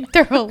 I think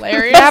they're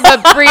hilarious. Yeah,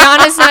 but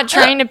Brianna's not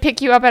trying to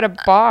pick you up at a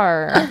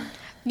bar.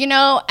 You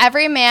know,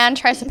 every man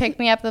tries to pick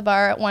me up at the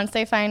bar. Once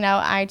they find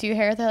out I do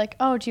hair, they're like,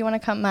 "Oh, do you want to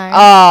cut mine?"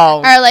 Oh,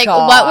 or like,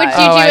 "What would you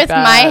Oh, do I with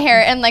my bet.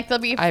 hair?" And like, they'll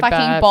be I fucking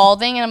bet.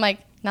 balding, and I'm like,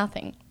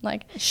 nothing.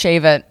 Like,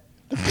 shave it.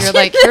 You're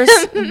like, here's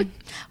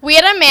we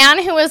had a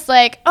man who was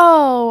like,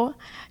 "Oh,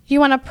 do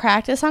you want to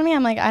practice on me?"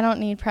 I'm like, "I don't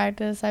need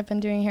practice. I've been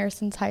doing hair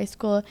since high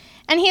school."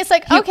 And he's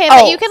like, "Okay,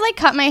 but you could like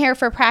cut my hair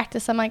for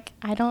practice." I'm like,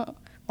 "I don't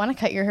want to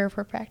cut your hair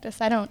for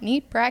practice. I don't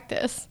need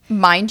practice."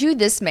 Mind you,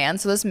 this man,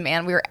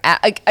 we were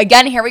at,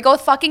 again, here we go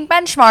with fucking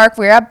Benchmark.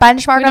 We were at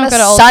Benchmark We on don't a go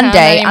to Old Town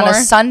Sunday. On a anymore.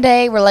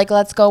 Sunday, we're like,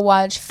 let's go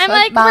watch I'm football.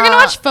 like, we're gonna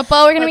watch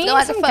football. We're gonna Let's meet go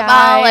watch some football.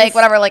 guys. Like,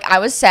 whatever. Like, I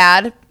was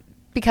sad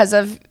because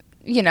of,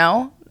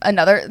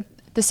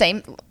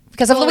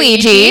 because of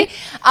Luigi.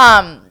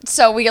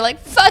 So we like,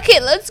 fuck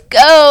it, let's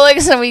go.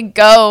 Like, so we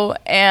go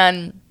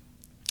and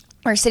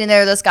we're sitting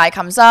there. This guy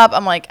comes up.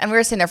 I'm like, and we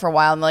were sitting there for a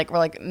while. And we're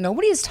like,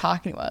 nobody's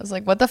talking to us.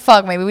 Like, what the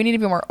fuck? Maybe we need to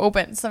be more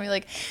open. So we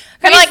like,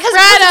 kind of like,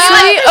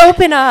 we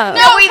open up.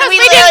 No, we we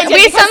literally did.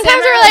 We just sometimes stand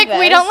are there like, like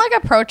we this. don't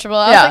look approachable.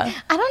 I Yeah. was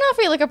like, I don't know if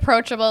we look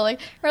approachable. Like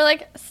we're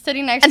like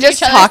sitting next And to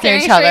just each other, talking to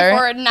staring each other. straight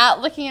forward,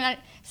 not looking at.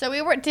 So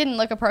we didn't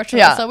look approachable.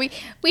 Yeah. So we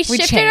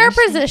shifted our changed.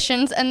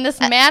 positions, and this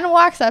man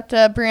walks up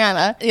to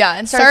Brianna. Yeah,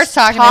 and starts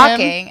starts talking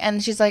to him.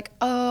 and she's like,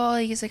 "Oh,"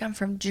 he's like, "I'm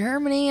from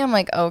Germany." I'm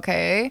like,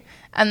 "Okay,"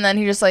 and then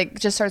he just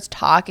starts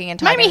talking and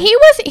talking. I mean, he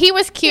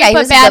was cute, he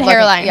but was bad good looking.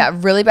 hairline. Yeah,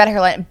 really bad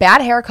hairline,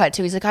 bad haircut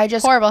too. He's like, "I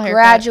just Horrible haircut.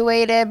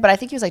 graduated," but I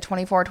think he was like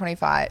 24,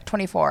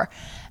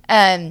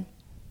 and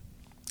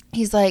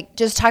he's like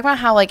just talking about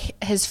how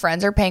like his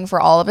friends are paying for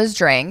all of his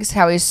drinks.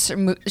 How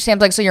Sam's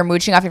like, "So you're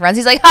mooching off your friends?"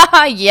 He's like,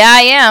 "Haha, yeah,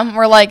 I am."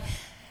 We're like,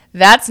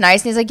 "That's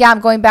nice." And he's like, "Yeah,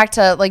 I'm going back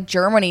to like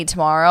Germany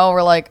tomorrow."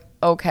 We're like,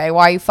 "Okay,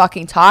 why are you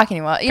fucking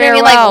talking to him?" You know what I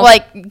mean? Farewell.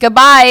 Like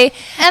goodbye.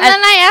 And then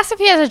I asked if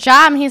he has a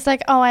job, and he's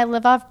like, "Oh, I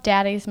live off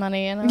daddy's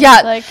money." And I was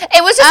yeah, like,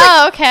 it was just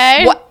 "Oh, like,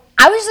 okay." What?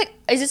 I was just like,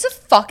 is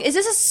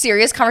this a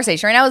serious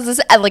conversation right now? Is this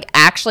like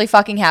actually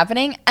fucking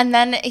happening? And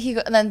then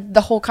then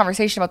the whole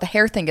conversation about the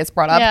hair thing gets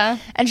brought up. Yeah.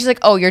 And she's like,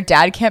 "Oh, your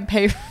dad can't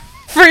pay for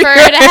For your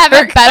her to have a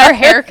haircut." better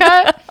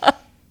haircut.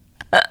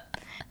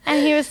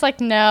 And he was like,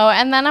 "No."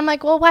 And then I'm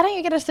like, "Well, why don't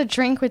you get us a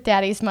drink with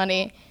daddy's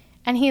money?"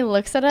 And he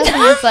looks at us and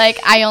he's like,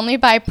 "I only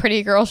buy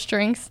pretty girls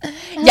drinks."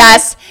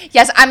 Yes.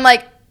 I'm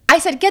like, I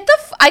said,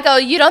 I go,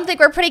 "You don't think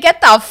we're pretty? Get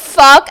the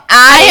fuck out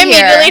I of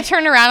here." immediately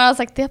turned around. I was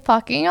like, the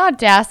fucking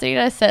audacity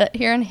to sit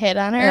here and hit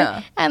on her.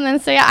 Yeah. And then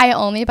say, "I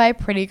only buy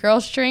pretty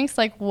girls drinks."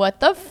 Like, what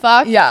the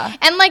fuck? Yeah.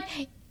 And like,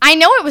 I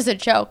know it was a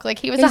joke. Like,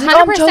 he was He's 100% like, "Oh,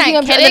 I'm joking,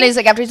 I'm joking." kidding. And then he's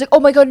like, after he's like, "Oh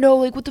my God, no,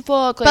 like what the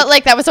fuck?" Like, but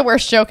like, that was the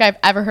worst joke I've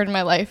ever heard in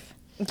my life.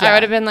 I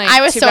would have been like,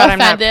 I was too so bad I'm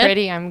not offended.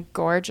 pretty. I'm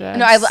gorgeous.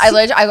 no, I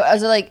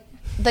was like,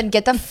 then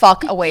get the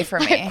fuck away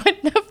from me. I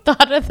wouldn't have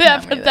thought of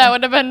that, me but either. that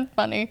would have been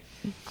funny.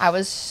 I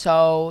was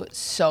so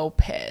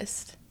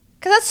pissed.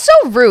 Because that's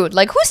so rude.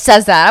 Like, who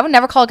says that? I would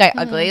never call a guy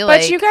ugly.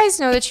 But you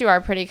guys know that you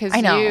are pretty because I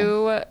know.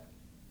 you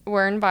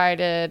were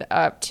invited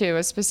up to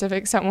a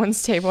specific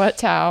someone's table at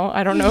Tao.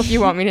 I don't know if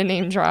you want me to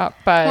name drop,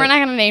 but We're not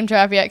gonna name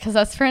drop yet because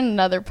that's for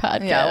another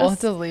podcast. Yeah, we'll have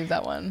to leave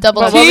that one.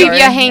 Double we'll keep story.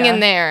 you hanging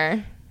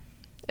there.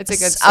 It's a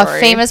good story.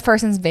 A famous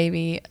person's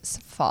baby's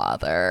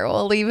father.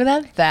 We'll leave it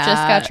at that.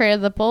 Just got traded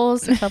to the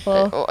Bulls a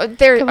couple.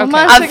 Couple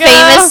months A ago.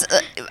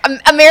 famous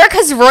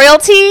America's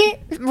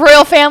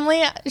royal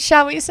family,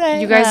 shall we say?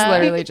 You guys Yeah.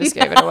 literally just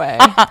gave it away.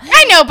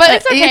 I know, but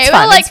it's okay. It's We'll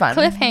fun, like it's fun.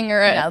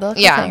 cliffhanger it. Yeah, the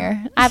Yeah.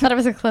 cliffhanger. I thought it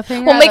was a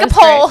cliffhanger. We'll I make a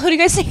thought it was poll. Who do you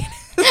guys think?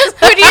 great.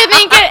 Who do you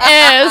think it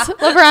is?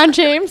 LeBron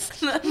James.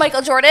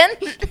 Michael Jordan?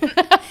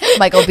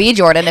 Michael B.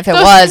 Jordan, if it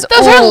Those, was.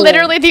 those are Ooh.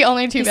 literally the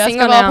only two He's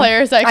single basketball now.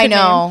 players I could I name.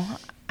 know.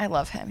 I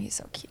love him. He's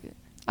so cute.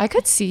 I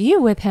could see you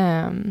with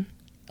him.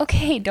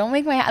 Okay, don't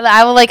make my.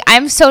 I will like.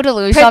 I'm so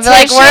delusional. I'll be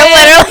like,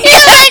 we're Petition.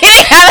 literally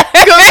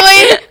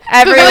Googling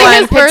Everyone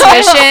his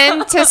birthday.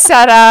 petition to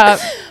set up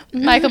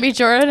Michael B.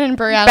 Jordan and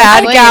Brianna.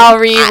 Bad Slade. Gal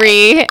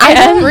Riri.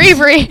 And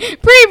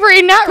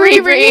Bree, not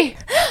Riri.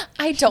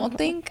 I don't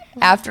think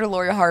after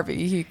Lori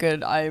Harvey he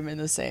could. I'm in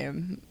the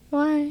same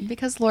Why?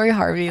 because Lori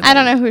Harvey. I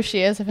don't know who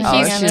she is. If I'm Oh,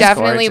 being He's she's honest.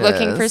 definitely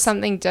looking for gorgeous.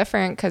 something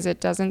different because it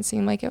doesn't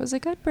seem like it was a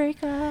good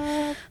breakup.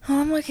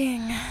 Oh, I'm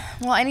looking.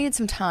 Well, I needed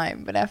some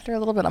time, but after a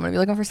little bit, I'm gonna be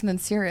looking for something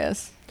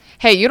serious.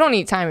 Hey, you don't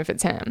need time if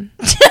it's him.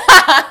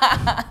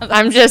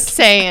 I'm just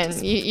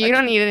saying. You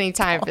don't need any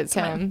time if it's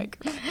him.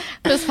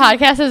 This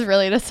podcast is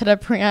really to set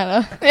up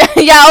Brianna.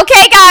 Yeah.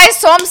 Okay, guys.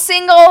 So I'm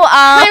single.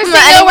 I'm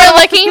single. We're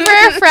looking for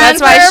a friend.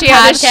 That's why for she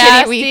had a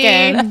shitty podcasting.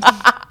 weekend.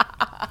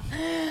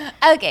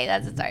 Okay,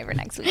 that's a story for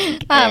next week.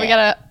 We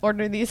gotta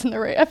order these in the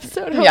right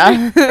episode.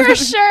 Yeah. for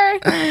sure.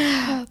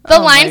 The Oh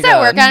my lines that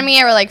work God. on me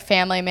are like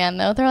Family Man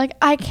though. They're like,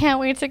 I can't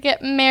wait to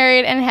get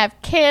married and have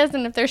kids.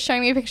 And if they're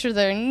showing me pictures of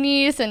their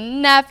niece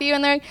and nephew,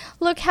 and they're like,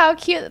 look how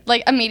cute.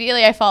 Like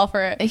immediately I fall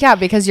for it. Yeah,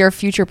 because you're a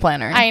future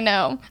planner. I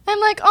know. I'm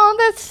like, oh,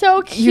 that's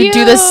so cute. You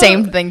do the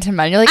same thing to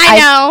men. You're like,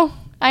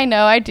 I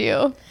know, I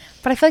do.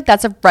 But I feel like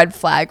that's a red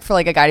flag for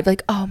like a guy to be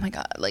like, oh my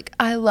god, like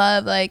I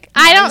love like.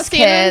 I don't nice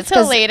see it kids,"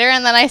 until 'cause later,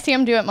 and then I see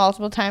him do it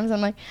multiple times.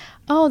 I'm like,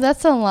 oh,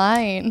 that's a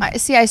line. I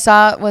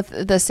saw it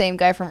with the same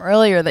guy from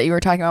earlier that you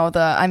were talking about with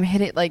the I'm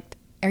hitting like,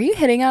 are you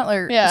hitting at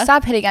or Yeah.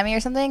 stop hitting at me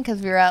or something?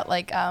 Because we were at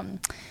like a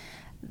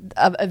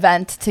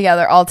event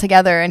together all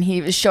together, and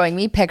he was showing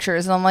me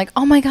pictures, and I'm like,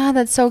 oh my god,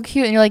 that's so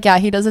cute. And you're like, yeah,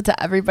 he does it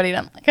to everybody. And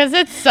I'm like, Because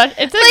it's a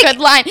good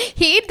line.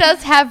 He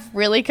does have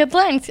really good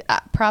lines,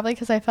 probably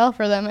because I fell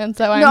for them, and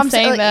so I'm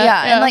saying like, that.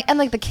 yeah, and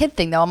like the kid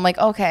thing though, I'm like,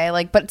 okay,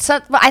 like, but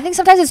I think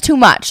sometimes it's too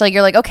much. Like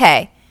you're like,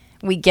 okay,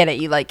 we get it,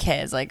 you like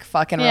kids, like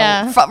fucking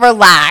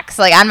relax.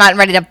 Like I'm not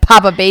ready to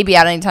pop a baby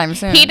out anytime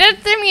soon. He did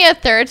it to me a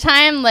third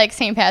time, like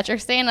St.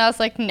 Patrick's Day, and I was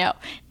like, no.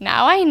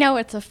 Now I know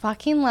it's a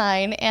fucking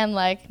line, and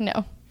like,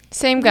 no.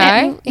 Same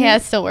guy. Yeah,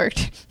 it still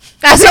worked.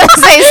 I was gonna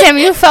say, Sam,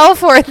 you fell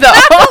for it though.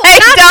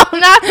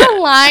 Not the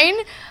line,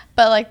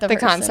 but like the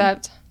person.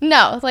 concept.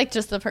 No, like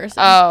just the person.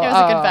 Oh, it was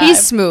a good oh. vibe. He's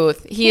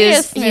smooth.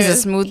 He's a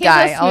smooth He's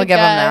guy. a I'll smooth give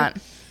him guy.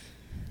 that.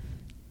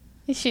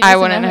 She I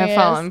doesn't wouldn't know who have he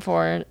fallen is.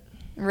 for it.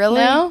 Really?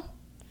 No?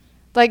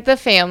 Like the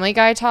Family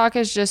Guy talk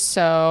is just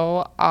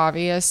so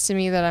obvious to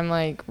me that I'm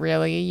like,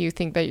 really? You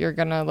think that you're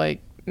gonna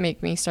like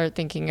make me start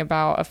thinking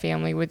about a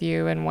family with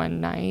you in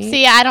one night?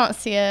 See, I don't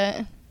see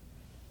it.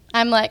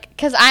 I'm like,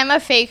 because I'm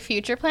a fake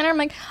future planner. I'm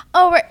like,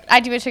 oh,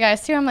 I do it to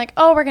guys too. I'm like,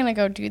 oh, we're gonna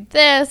go do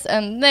this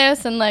and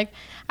this, and like,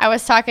 I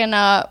was talking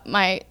to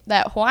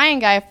that Hawaiian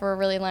guy for a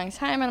really long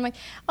time, and I'm like,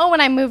 oh,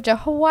 when I moved to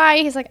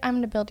Hawaii, he's like, I'm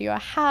gonna build you a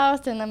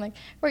house, and I'm like,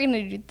 we're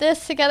gonna do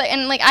this together,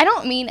 and like, I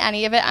don't mean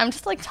any of it. I'm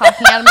just like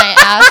talking out of my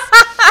ass.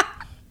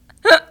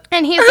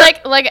 And he's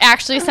like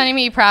actually sending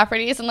me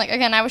properties, and like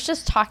again, I was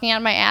just talking out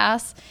of my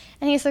ass.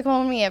 And he's like, well,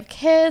 when we have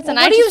kids, and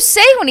What I do you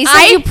say when he sends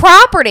I- you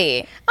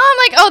property? Oh,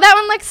 I'm like, oh, that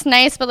one looks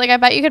nice, but like, I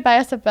bet you could buy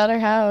us a better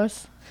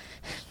house.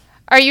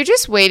 Are you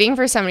just waiting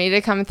for somebody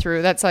to come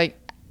through that's like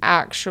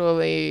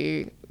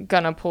actually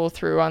gonna pull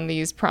through on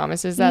these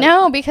promises? That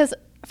No, because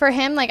for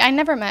him, like, I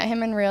never met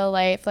him in real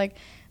life. Like,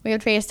 we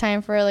would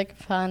FaceTime for like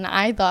fun.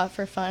 I thought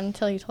for fun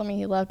until he told me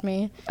he loved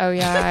me. Oh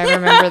yeah, I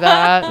remember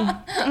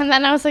that. And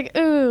then I was like,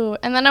 ooh.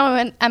 And then I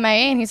went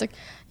MIA, and he's like,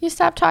 you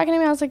stopped talking to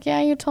me. I was like, yeah,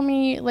 you told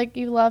me like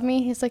you love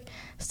me. He's like,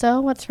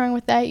 so what's wrong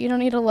with that? You don't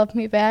need to love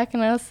me back.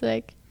 And I was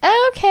like,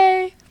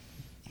 okay.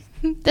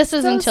 This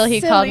is So until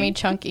he called silly. me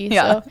chunky.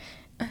 Yeah. So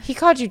He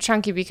called you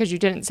chunky because you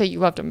didn't say you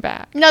loved him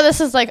back. no,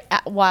 this is like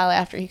a while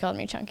after he called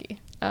me chunky.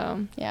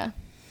 Yeah.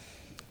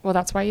 Well,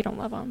 that's why you don't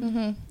love him.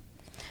 Mm-hmm.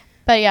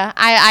 But yeah,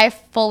 I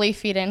fully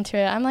feed into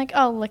it. I'm like,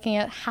 oh, looking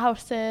at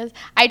houses.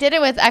 I did it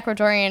with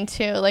Ecuadorian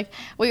too. Like,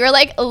 we were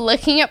like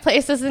looking at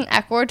places in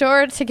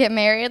Ecuador to get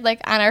married,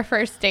 like on our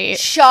first date.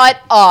 Shut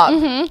up.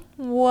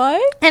 Mm-hmm.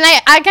 What? And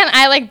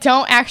I like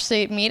don't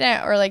actually meet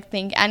it or like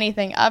think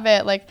anything of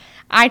it. Like,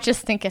 I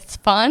just think it's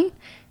fun.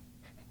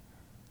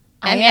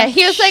 And yeah,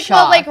 he was like,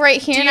 well, like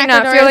right here Do in you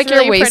Ecuador not feel is like you're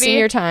really wasting pretty.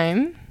 your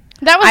time?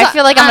 That was I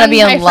feel like I'm gonna on be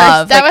in my first-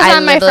 love. That Like, was I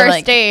on my literally, first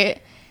like- date.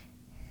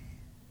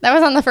 That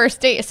was on the first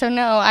date. So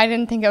no, I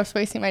didn't think I was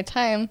wasting my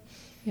time.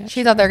 Yeah,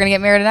 She thought they were going to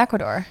get married in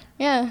Ecuador.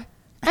 Yeah.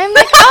 I'm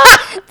like,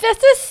 oh,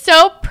 this is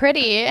so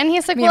pretty. And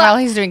he's like, Meanwhile, well,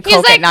 he's doing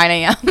coke at 9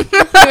 a.m. He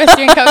was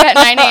doing coke at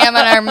 9 a.m.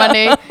 on our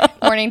Monday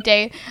morning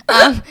date.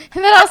 And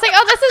then I was like,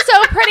 oh, this is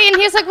so pretty. And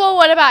he's like, well,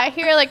 what about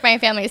here? Like, my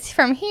family's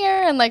from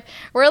here. And, like,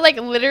 we're, like,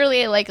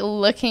 literally, like,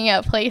 looking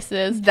at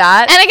places.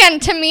 And, again,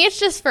 to me, it's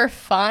just for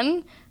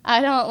fun.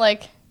 I don't,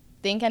 like,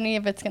 think any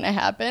of it's going to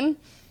happen.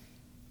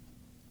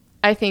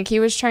 I think he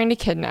was trying to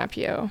kidnap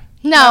you.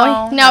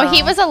 No,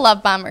 he was a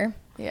love bomber.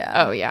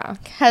 Yeah. Oh, yeah.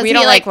 We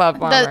don't like love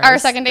bombers. Our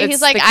second date,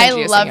 he's like, I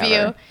love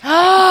you.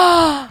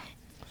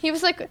 He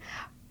was like,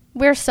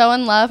 we're so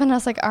in love. And I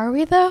was like, are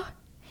we, though?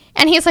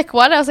 And he's like,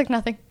 what? I was like,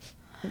 nothing.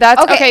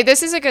 That's okay.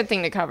 This is a good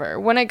thing to cover.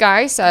 When a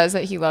guy says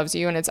that he loves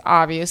you and it's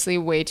obviously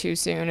way too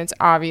soon, it's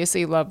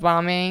obviously love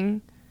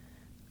bombing,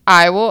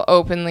 I will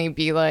openly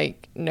be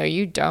like, no,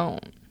 you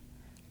don't.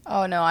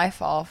 Oh, no, I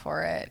fall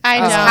for it. I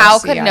know. How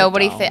could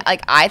nobody think?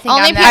 Like, I think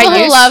only I'm people that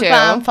who used love to.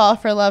 bomb fall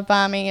for love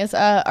bombing is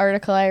an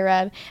article I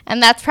read.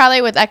 And that's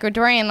probably with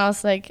Ecuadorian. I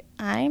was like,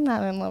 I'm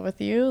not in love with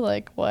you.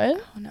 Like,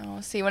 what? Oh, no.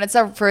 See, when it's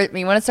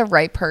the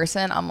right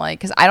person, I'm like,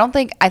 because I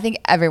think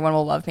everyone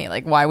will love me.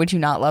 Like, why would you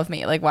not love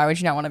me? Like, why would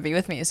you not want to be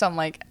with me? So I'm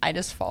like, I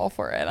just fall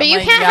for it. But you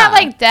can't have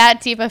like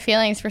that deep of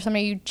feelings for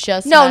somebody you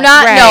just met.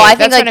 I think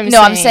That's like, what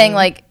no, I'm I'm saying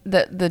like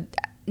the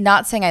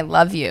not saying I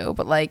love you,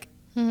 but like,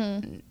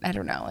 I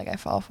don't know, like I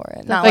fall for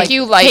it. Not like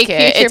you like take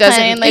it. future It doesn't.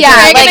 planning, Like, yeah,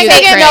 we're like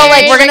gonna get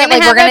married, we're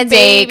gonna have a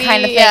date baby,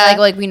 kind of thing. yeah.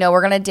 Like we know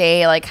we're gonna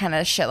date, like kind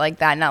of shit like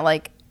that. Not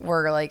like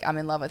we're like I'm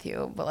in love with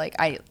you, but like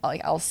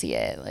I'll see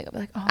it. Like I'll be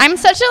like, oh, I'm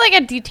such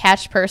a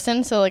detached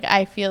person, so like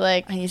I feel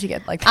like I need to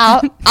get like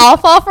I'll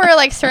fall for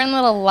like certain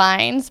little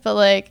lines, but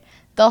like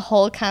the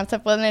whole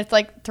concept when it's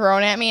like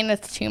thrown at me and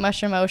it's too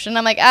much emotion,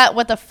 I'm like,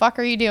 what the fuck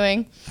are you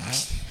doing?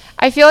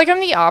 I feel like I'm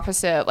the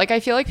opposite. Like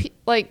I feel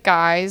like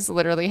guys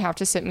literally have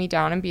to sit me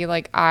down and be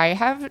like, I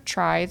have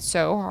tried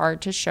so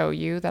hard to show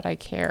you that I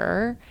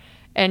care,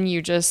 and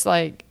you just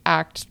like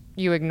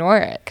you ignore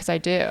it because I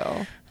do.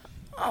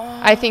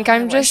 I think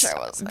I'm just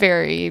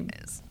very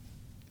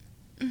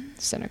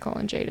cynical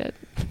and jaded.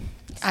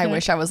 I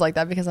wish I was like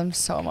that because I'm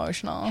so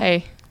emotional.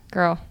 Hey,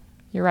 girl,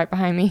 you're right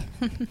behind me.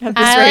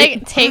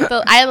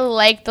 I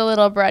like the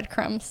little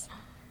breadcrumbs.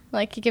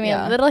 Like, you give me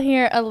a little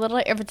here, a little.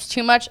 If it's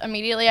too much,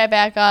 immediately I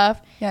back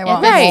off. Yeah, if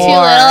it's too little,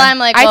 I'm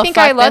like, I think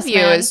I love you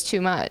man. is too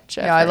much.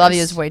 Yeah, I love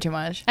you is way too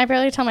much. I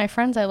barely tell my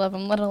friends I love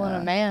them, let alone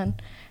a man.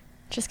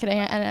 Just kidding.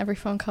 I end every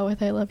phone call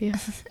with I love you.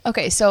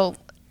 Okay, so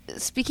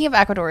speaking of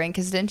Ecuadorian,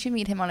 because didn't you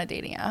meet him on a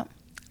dating app?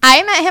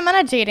 I met him on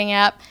a dating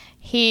app.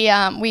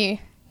 We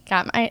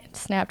got my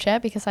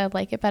Snapchat because I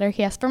like it better.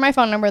 He asked for my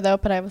phone number, though,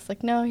 but I was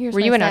like, no, here's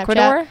Were my you in Snapchat.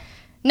 Ecuador?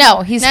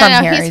 No, he's from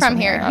here. He's from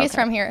here. Okay. He's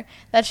from here.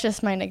 That's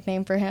just my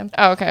nickname for him.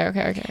 Oh, okay.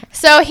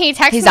 So he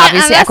texted me. He's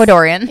obviously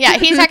Ecuadorian. Yeah,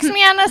 he texted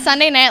me on a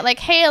Sunday night, like,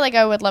 hey, like,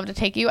 I would love to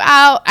take you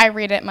out. I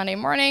read it Monday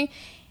morning.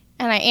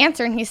 And I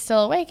answer, and he's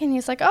still awake. And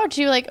he's like, oh, do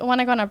you, like, want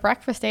to go on a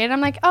breakfast date? And I'm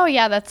like, oh,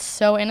 yeah, that's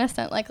so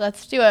innocent. Like,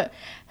 let's do it.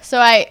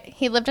 So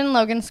he lived in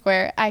Logan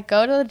Square. I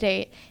go to the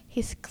date.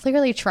 He's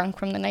clearly drunk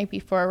from the night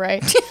before,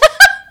 right?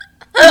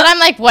 But I'm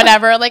like,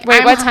 whatever. Like,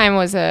 wait, what time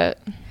was it?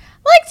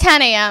 Like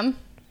 10 a.m.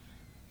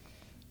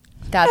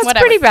 That's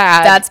pretty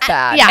bad. That's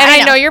bad. Yeah. And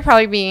I I know. know you're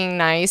probably being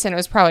nice, and it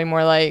was probably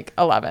more like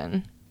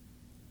 11.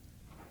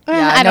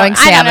 Yeah, knowing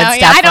Sam, it's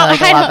definitely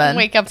like 11. I don't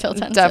wake up till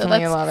 10.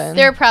 Definitely so 11.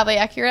 They're probably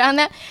accurate on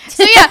that.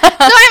 So, yeah. So,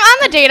 I'm on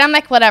the date. I'm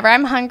like, whatever.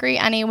 I'm hungry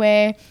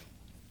anyway.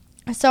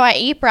 So, I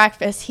eat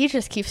breakfast. He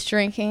just keeps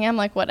drinking. I'm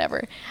like,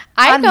 whatever.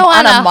 I go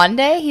on a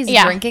Monday? He's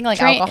drinking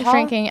alcohol?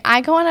 Drinking.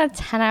 I go on a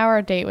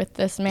 10-hour date with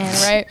this man,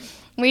 right?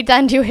 We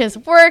then do his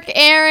work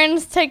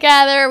errands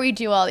together. We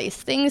do all these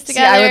things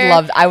together.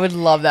 See, I would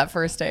love that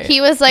first date. He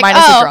was like,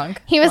 Minus the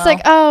drunk. He was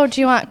like, oh,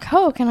 do you want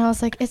Coke? And I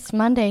was like, it's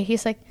Monday.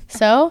 He's like,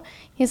 so?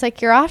 He's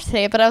like, you're off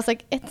today. But I was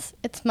like,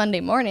 it's Monday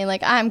morning.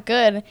 Like, I'm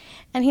good.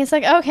 And he's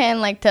like, okay. And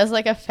like does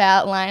like a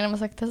fat line. I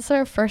was like, this is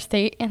our first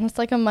date. And it's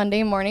like a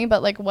Monday morning,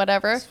 but like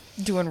whatever.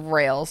 Doing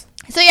rails.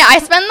 So yeah, I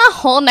spend the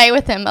whole night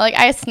with him. Like,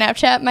 I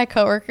Snapchat my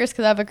coworkers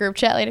because I have a group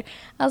chat later.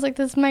 I was like,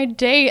 this is my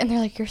date. And they're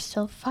like, you're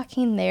still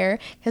fucking there.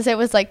 Because it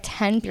was like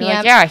 10 p.m. You're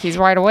like, yeah, he's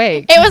wide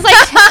awake. It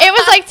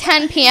was like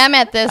 10 p.m.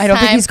 at this time. I don't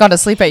think he's gone to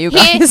sleep at you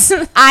guys.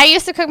 I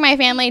used to cook my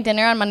family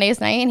dinner on Mondays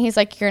night, and he's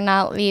like, you're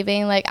not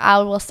leaving. Like, I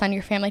will send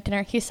your family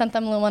dinner. He sent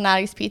them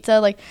Illuminati's pizza,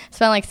 like,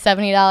 spent like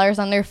 $70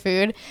 on their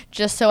food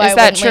just so I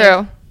wouldn't Is that true?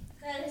 leave.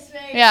 That is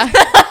very Yeah.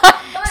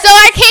 So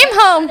I came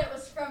home. It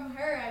was from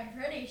her, I'm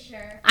pretty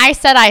sure. I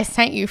said I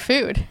sent you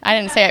food. I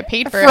didn't say I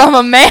paid for it. From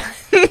a man.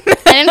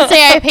 I didn't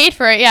say I paid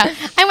for it. Yeah.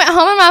 I went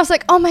home and I was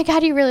like, oh my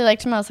God, you really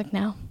liked him. I was like,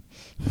 no.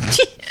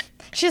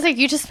 She's like,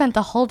 you just spent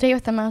the whole day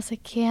with him. I was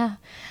like, yeah.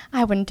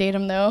 I wouldn't date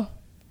him though.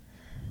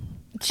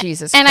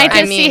 Jesus And Christ.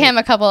 I did see him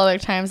a couple other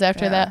times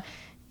after that.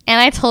 And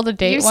I told a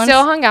date You once.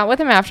 still hung out with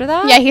him after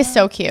that? Yeah, he's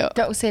so cute.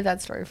 Don't save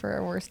that story for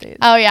our worst date.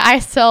 Oh, yeah.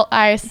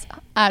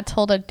 I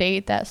told a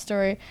date that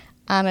story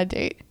on a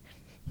date.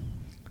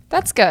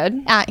 That's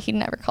good. He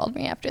never called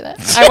me after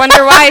that. I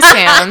wonder why,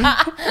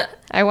 Sam.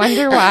 I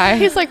wonder why.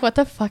 He's like, what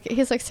the fuck?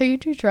 He's like, so you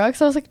do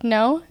drugs? I was like,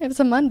 no, it was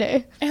a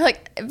Monday. You're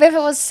like, if it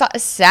was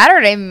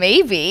Saturday,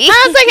 maybe.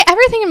 I was like,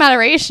 everything in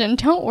moderation.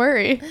 Don't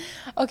worry.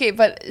 Okay,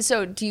 but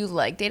so do you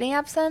like dating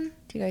apps then?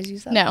 Do you guys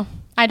use them? No,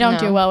 I don't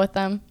do No. well with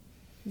them.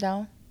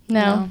 No?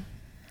 No.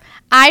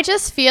 I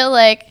just feel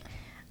like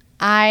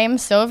I'm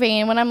so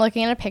vain when I'm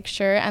looking at a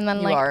picture and then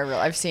You like, are real.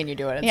 I've seen you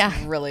do it. It's Yeah.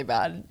 really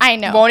bad. I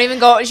know. She won't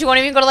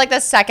even go to like the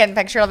second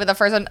picture. It'll be the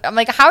first one. I'm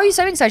like, how are you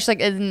swiping so? She's like,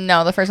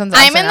 no, the first one's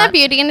I'm in not. the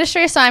beauty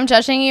industry, so I'm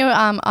judging you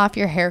off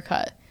your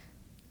haircut.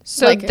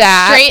 So like,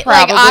 that straight,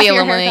 like, off probably your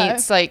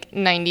eliminates like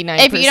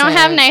 99%. If you don't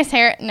have nice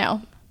hair,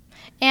 no.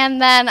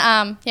 And then,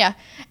 yeah.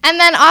 And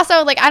then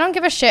also, like, I don't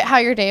give a shit how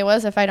your day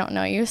was if I don't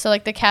know you. So,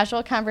 like, the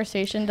casual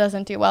conversation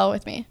doesn't do well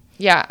with me.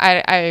 Yeah,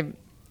 I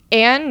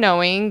and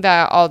knowing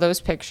that all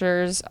those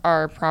pictures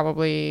are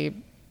probably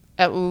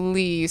at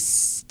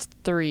least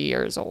 3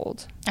 years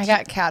old. I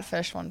got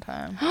catfish one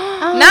time.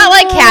 Not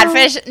like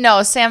catfish.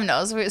 No, Sam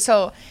knows.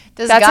 So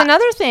this That's guy,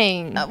 another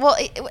thing.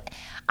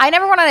 I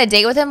never went on a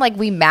date with him. Like,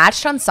 we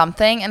matched on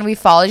something and we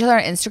followed each other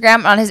on Instagram.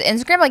 And on his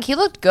Instagram, like, he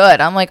looked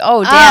good. I'm like,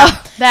 oh, damn.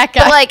 That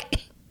guy. But,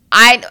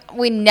 like,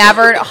 we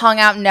never hung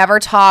out, never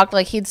talked.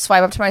 Like, he'd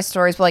swipe up to my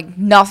stories, but, like,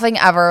 nothing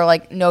ever.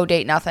 Like, no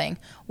date, nothing.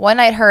 One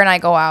night, her and I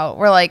go out.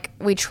 We're like,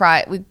 we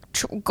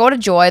go to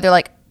Joy. They're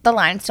like, the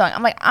line's still.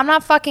 I'm like, I'm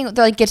not fucking.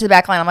 They're like, get to the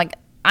back line. I'm like,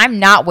 I'm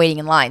not waiting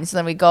in line. So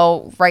then we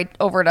go right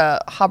over to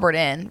Hubbard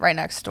Inn, right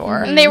next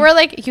door. And they were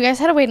like, you guys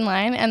had to wait in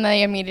line, and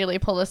they immediately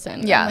pulled us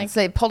in. Yeah, I'm like,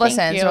 so they pulled us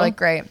thank in. So we're you. like,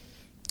 great.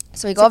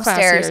 So we It's go a classier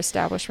upstairs.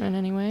 establishment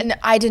anyway. And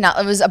I did not.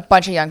 It was a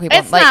bunch of young people.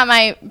 It's not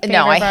my favorite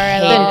No, I bar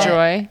at hate all. it.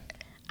 Enjoy.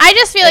 I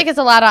just feel like it's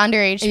a lot of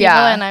underage people,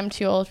 Yeah. and I'm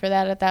too old for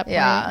that at that point.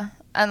 Yeah.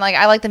 And like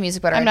I like the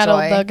music better. I'm at not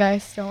Joy. old though,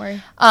 guys. Don't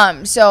worry.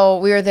 So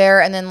we were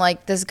there, and then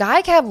like this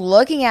guy kept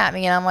looking at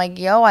me, and I'm like,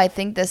 "Yo, I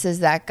think this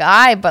is that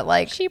guy," but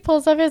like, She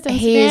pulls up his Instagram,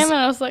 He's- and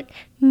I was like,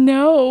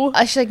 no.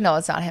 she's like, "No,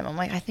 it's not him." I'm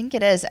like, "I think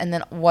it is." And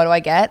then what do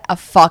I get? A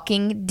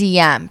fucking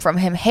DM from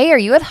him. Hey, are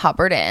you at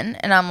Hubbard Inn?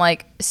 And I'm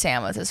like,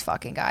 Sam was this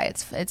fucking guy.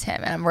 It's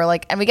him. And we're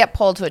like, and we get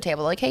pulled to a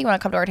table. Like, hey, you want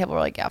to come to our table? We're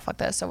like, yeah, fuck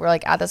this. So we're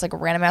like at this like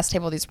random ass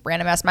table. These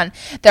random ass men.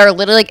 They're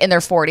literally like in their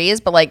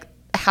 40s, but like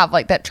have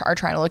like that are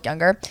trying to look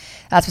younger.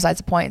 That's besides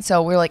the point.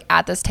 So we're like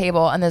at this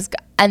table, and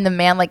the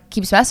man like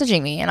keeps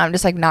messaging me, and I'm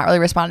just like not really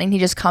responding. He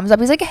just comes up.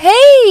 He's like,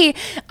 hey,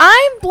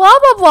 I'm blah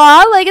blah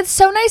blah. Like, it's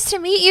so nice to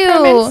meet you.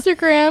 From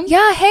Instagram.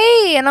 Yeah,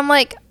 hey. And I'm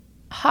like,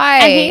 hi.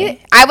 And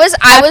he I was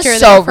kept her so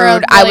there for a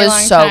rude. I really was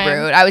long so time.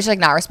 rude. I was just like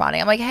not responding.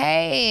 I'm like,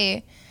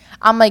 hey.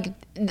 I'm like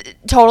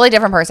totally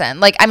different person.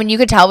 Like, I mean, you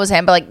could tell it was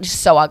him, but like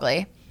just so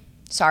ugly.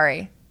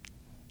 Sorry.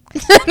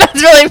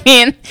 That's really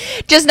mean.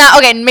 Just not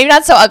okay. Maybe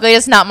not so ugly.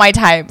 Just not my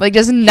type. Like,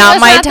 just not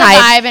my not the type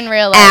vibe in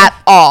real life.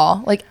 at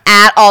all. Like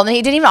at all. And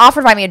he didn't even offer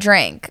to buy me a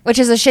drink, which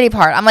is the shitty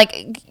part. I'm like,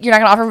 you're not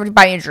gonna offer to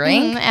buy me a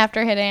drink?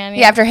 After hitting on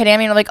you. Yeah. After hitting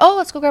me, and I'm like, oh,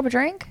 let's go grab a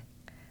drink.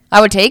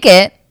 I would take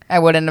it. I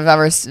wouldn't have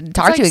ever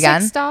talked to you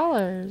again.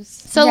 $6.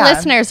 So, Yeah.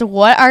 listeners,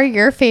 what are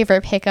your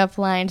favorite pickup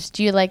lines?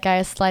 Do you like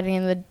guys sliding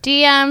in the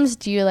DMs?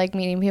 Do you like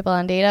meeting people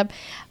on Date Up?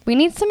 We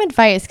need some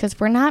advice because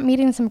we're not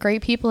meeting some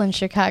great people in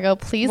Chicago.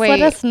 Please let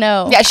Wait. us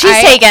know. Yeah, she's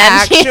I taken.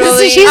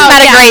 actually- she's Oh,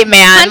 met yeah. a great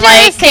man, Hunter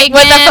like is taken.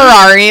 with a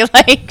Ferrari.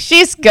 Like,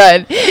 she's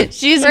good.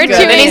 She's We're good,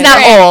 doing and he's not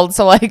great. old,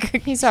 so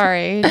like, He's our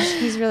age.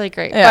 He's really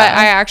great. Yeah. But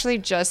I actually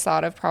just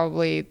thought of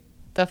probably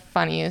the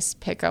funniest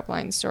pickup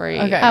line story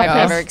Okay, I've go.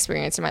 ever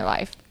experienced in my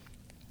life.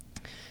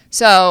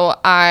 So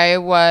I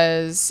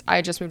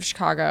just moved to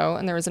Chicago,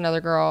 and there was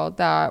another girl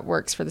that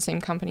works for the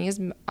same company as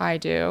I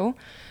do,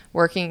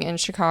 working in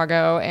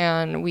Chicago,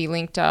 and we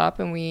linked up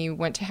and we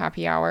went to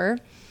happy hour.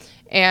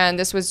 And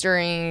this was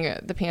during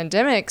the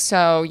pandemic,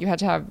 so you had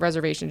to have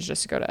reservations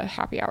just to go to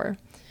happy hour.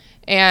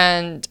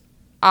 And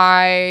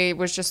I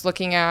was just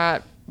looking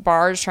at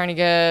bars trying to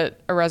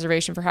get a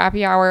reservation for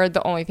happy hour.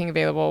 The only thing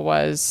available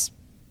was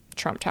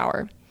Trump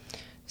Tower.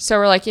 So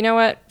we're like, you know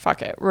what?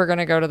 Fuck it. We're going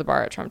to go to the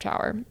bar at Trump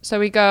Tower. So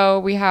we go,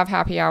 we have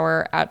happy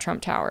hour at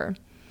Trump Tower.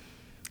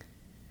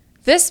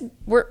 This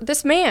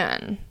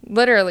man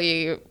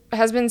literally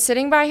has been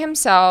sitting by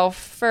himself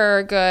for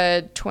a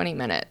good 20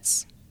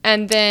 minutes.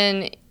 And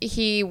then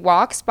he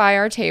walks by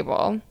our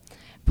table,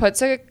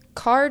 puts a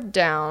card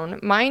down.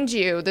 Mind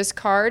you, this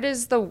card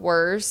is the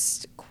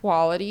worst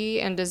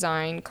quality and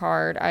design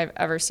card I've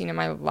ever seen in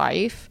my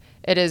life.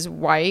 It is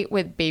white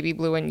with baby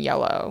blue and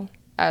yellow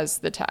as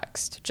the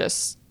text.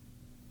 Just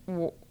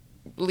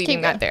leaving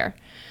Keep that going. there.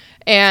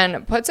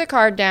 And puts a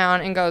card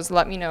down and goes,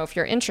 let me know if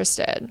you're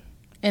interested.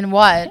 in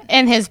what?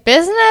 In his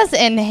business,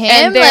 in him,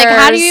 And like,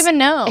 how do you there's even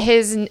know?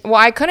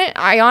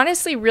 I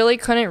honestly really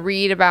couldn't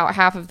read about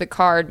half of the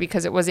card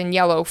because it was in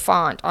yellow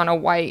font on a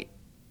white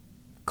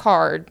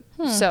card.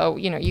 So,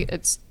 you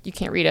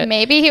can't read it.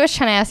 Maybe he was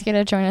trying to ask you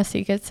to join a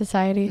secret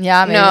society.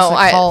 Yeah, maybe No, it's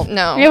a cult.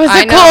 It was a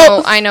I know,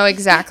 cult. I know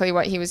exactly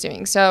what he was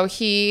doing. So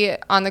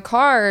on the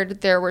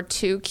card, there were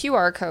 2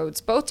 QR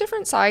codes, both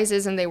different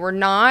sizes, and they were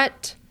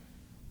not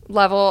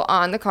level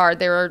on the card.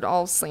 They were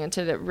all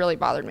slanted. It really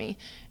bothered me.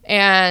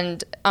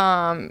 And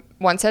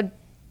one said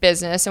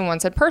business and one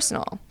said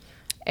personal.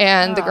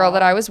 And the girl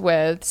that I was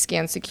with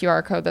scans the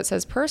QR code that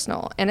says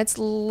personal. And it's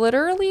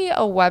literally a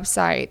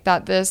website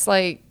that this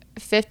like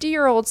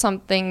 50-year-old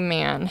something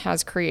man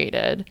has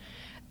created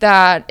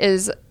that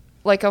is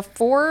like a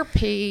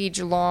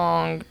 4-page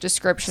long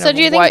description So of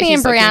do you what think me and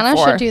he's looking Brianna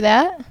for. should do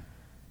that?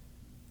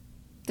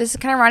 This is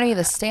kind of reminding me of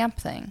the stamp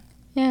thing.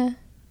 Yeah.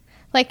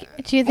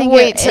 Like, do you think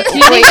Wait, do you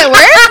think it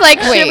works?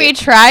 Like, should we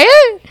try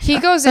it? He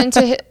goes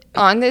into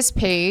on this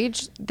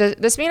page.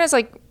 This man is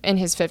like in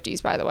his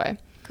 50s, by the way.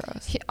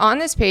 Gross. On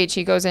this page,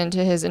 he goes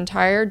into his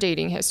entire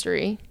dating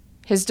history,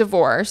 his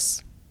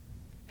divorce,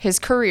 his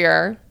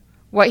career,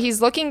 what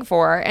he's looking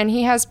for, and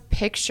he has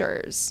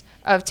pictures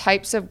of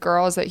types of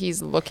girls that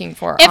he's looking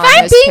for. If on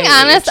I'm this being page.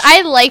 honest,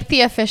 I like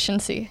the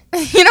efficiency.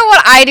 You know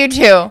what? I do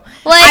too.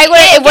 Like,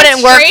 it wouldn't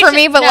gets work straight for to-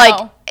 me, but no.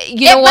 like,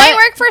 you It know might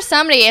what? work for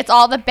somebody. It's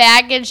all the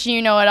baggage.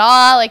 You know it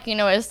all. Like, you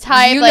know his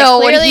type. You like, know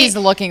what clearly- he's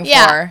looking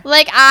Yeah. for.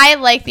 Like, I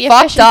like the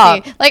Fucked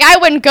efficiency. up. Like, I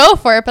wouldn't go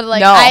for it, but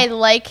like, No. I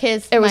like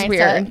his it was mindset.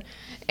 weird.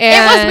 It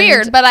was And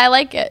weird, but I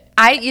like it.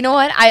 You know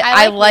what?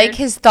 I like like weird.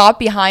 his thought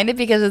behind it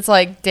because it's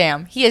like,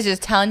 damn, he is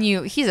just telling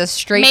you he's a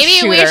straight Maybe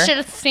shooter. we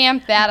should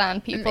stamp that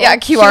on people. Yeah,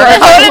 QR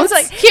code. codes. It's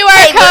like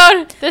QR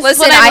code. This is Listen,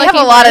 what I'm I have a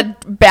looking lot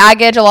for. of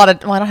baggage, well, I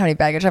don't have any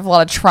baggage. I have a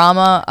lot of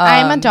trauma.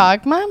 I'm a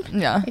dog mom.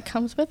 Yeah. It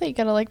comes with it. You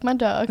gotta like my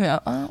dog.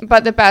 Yeah.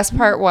 But the best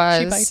part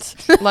was,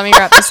 bites. let me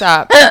wrap this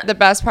up. The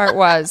best part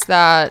was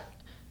that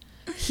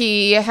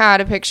he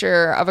had a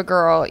picture of a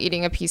girl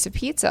eating a piece of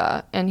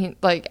pizza, and he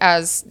like,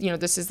 as you know,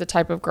 this is the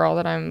type of girl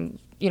that I'm,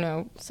 you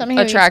know, Something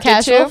who eats attracted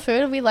casual to.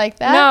 food. We like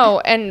that.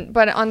 No,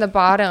 but on the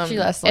bottom She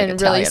likes, like, in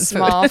really Italian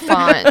small food.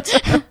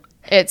 font,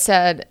 it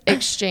said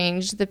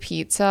exchange the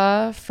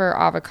pizza for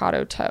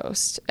avocado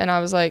toast, and I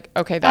was like,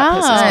 okay, that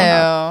pisses me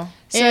off.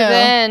 So Ew.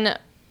 then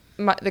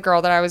the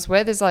girl that I was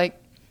with is like,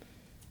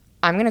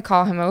 I'm going to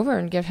call him over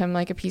and give him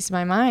like a piece of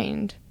my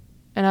mind.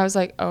 And I was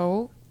like,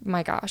 oh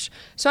my gosh.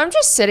 So I'm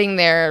just sitting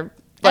there.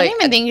 I Like,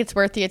 don't even think it's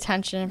worth the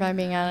attention, if I'm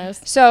being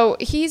honest. so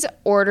he's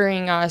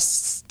ordering us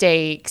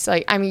steaks.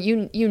 Like, I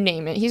mean, you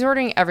name it. He's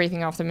ordering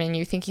everything off the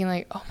menu thinking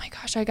like, oh my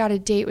gosh, I got a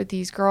date with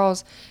these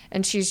girls.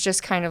 And she's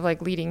just kind of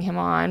like leading him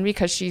on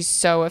because she's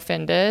so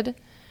offended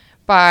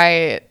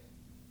by,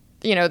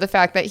 you know, the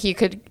fact that he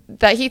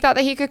thought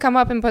that he could come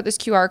up and put this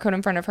QR code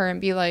in front of her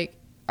and be like,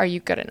 are you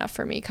good enough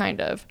for me?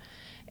 Kind of.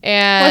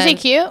 And Was he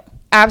cute?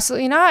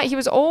 Absolutely not. He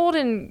was old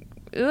and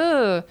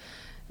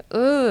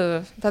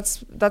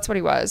that's what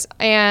he was.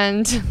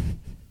 And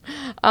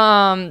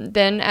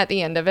then at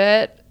the end of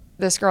it,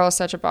 this girl is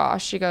such a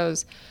boss. She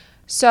goes,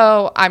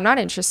 so I'm not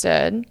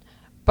interested,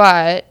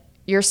 but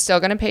you're still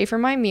going to pay for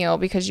my meal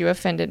because you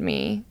offended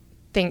me.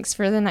 Thanks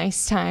for the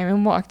nice time,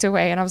 and walked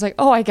away. And I was like,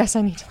 oh, I guess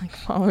I need to like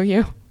follow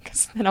you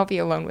because then I'll be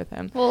alone with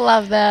him.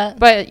 Love that.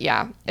 But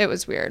yeah, it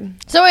was weird.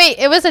 So wait,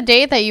 it was a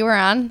date that you were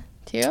on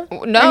too?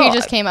 No, Or he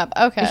just came up.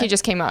 Okay. He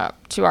just came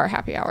up to our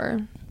happy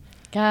hour.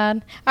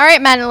 God. All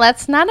right, man.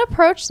 Let's not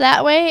approach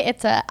that way.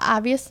 It's a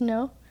obvious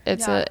no.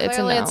 It's a no. It's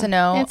a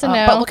no. It's a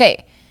no. But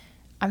okay,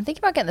 I'm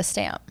thinking about getting the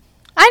stamp.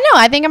 I know.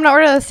 I think I'm gonna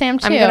order the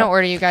stamp too. I'm gonna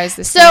order you guys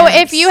the So stamps.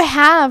 if you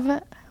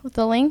have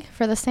the link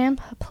for the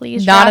stamp,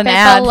 please Not drop an it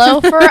ad.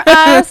 below for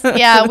us.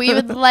 Yeah, we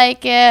would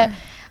like it.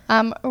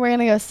 We're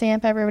gonna go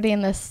stamp everybody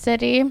in the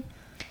city.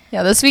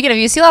 Yeah, this weekend, if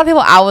you see a lot of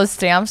people out with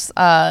stamps,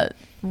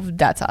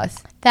 that's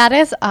us. That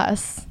is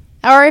us.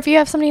 Or if you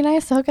have somebody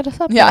nice to hook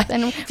us up Yeah. with.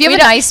 And If you we have a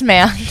don't- nice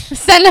man,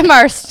 send them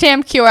our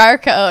stamp QR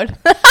code.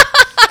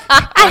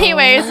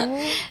 Anyways,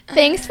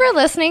 thanks for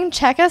listening.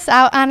 Check us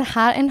out on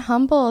Hot and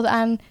Humbled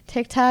on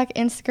TikTok,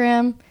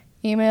 Instagram.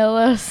 Email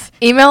us.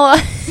 email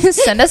us,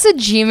 send us a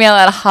Gmail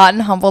at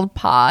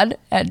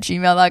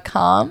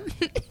hotandhumbledpod@gmail.com.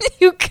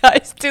 You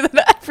guys do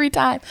that every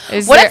time.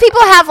 Is What there- if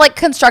people have like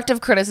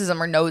constructive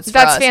criticism or notes for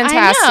That's us?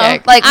 fantastic. I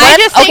know. Like, I what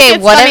if- just think okay,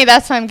 it's what funny. if-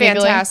 That's why I'm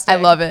giggling. Fantastic. I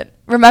love it.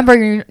 Remember,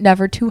 you're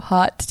never too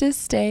hot to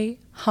stay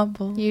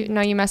humble. You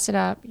messed it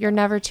up. You're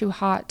never too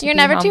hot to You're be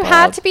never too humbled.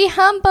 hot to be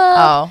humble.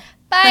 Oh.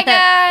 Bye,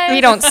 guys.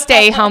 We don't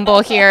stay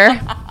humble here.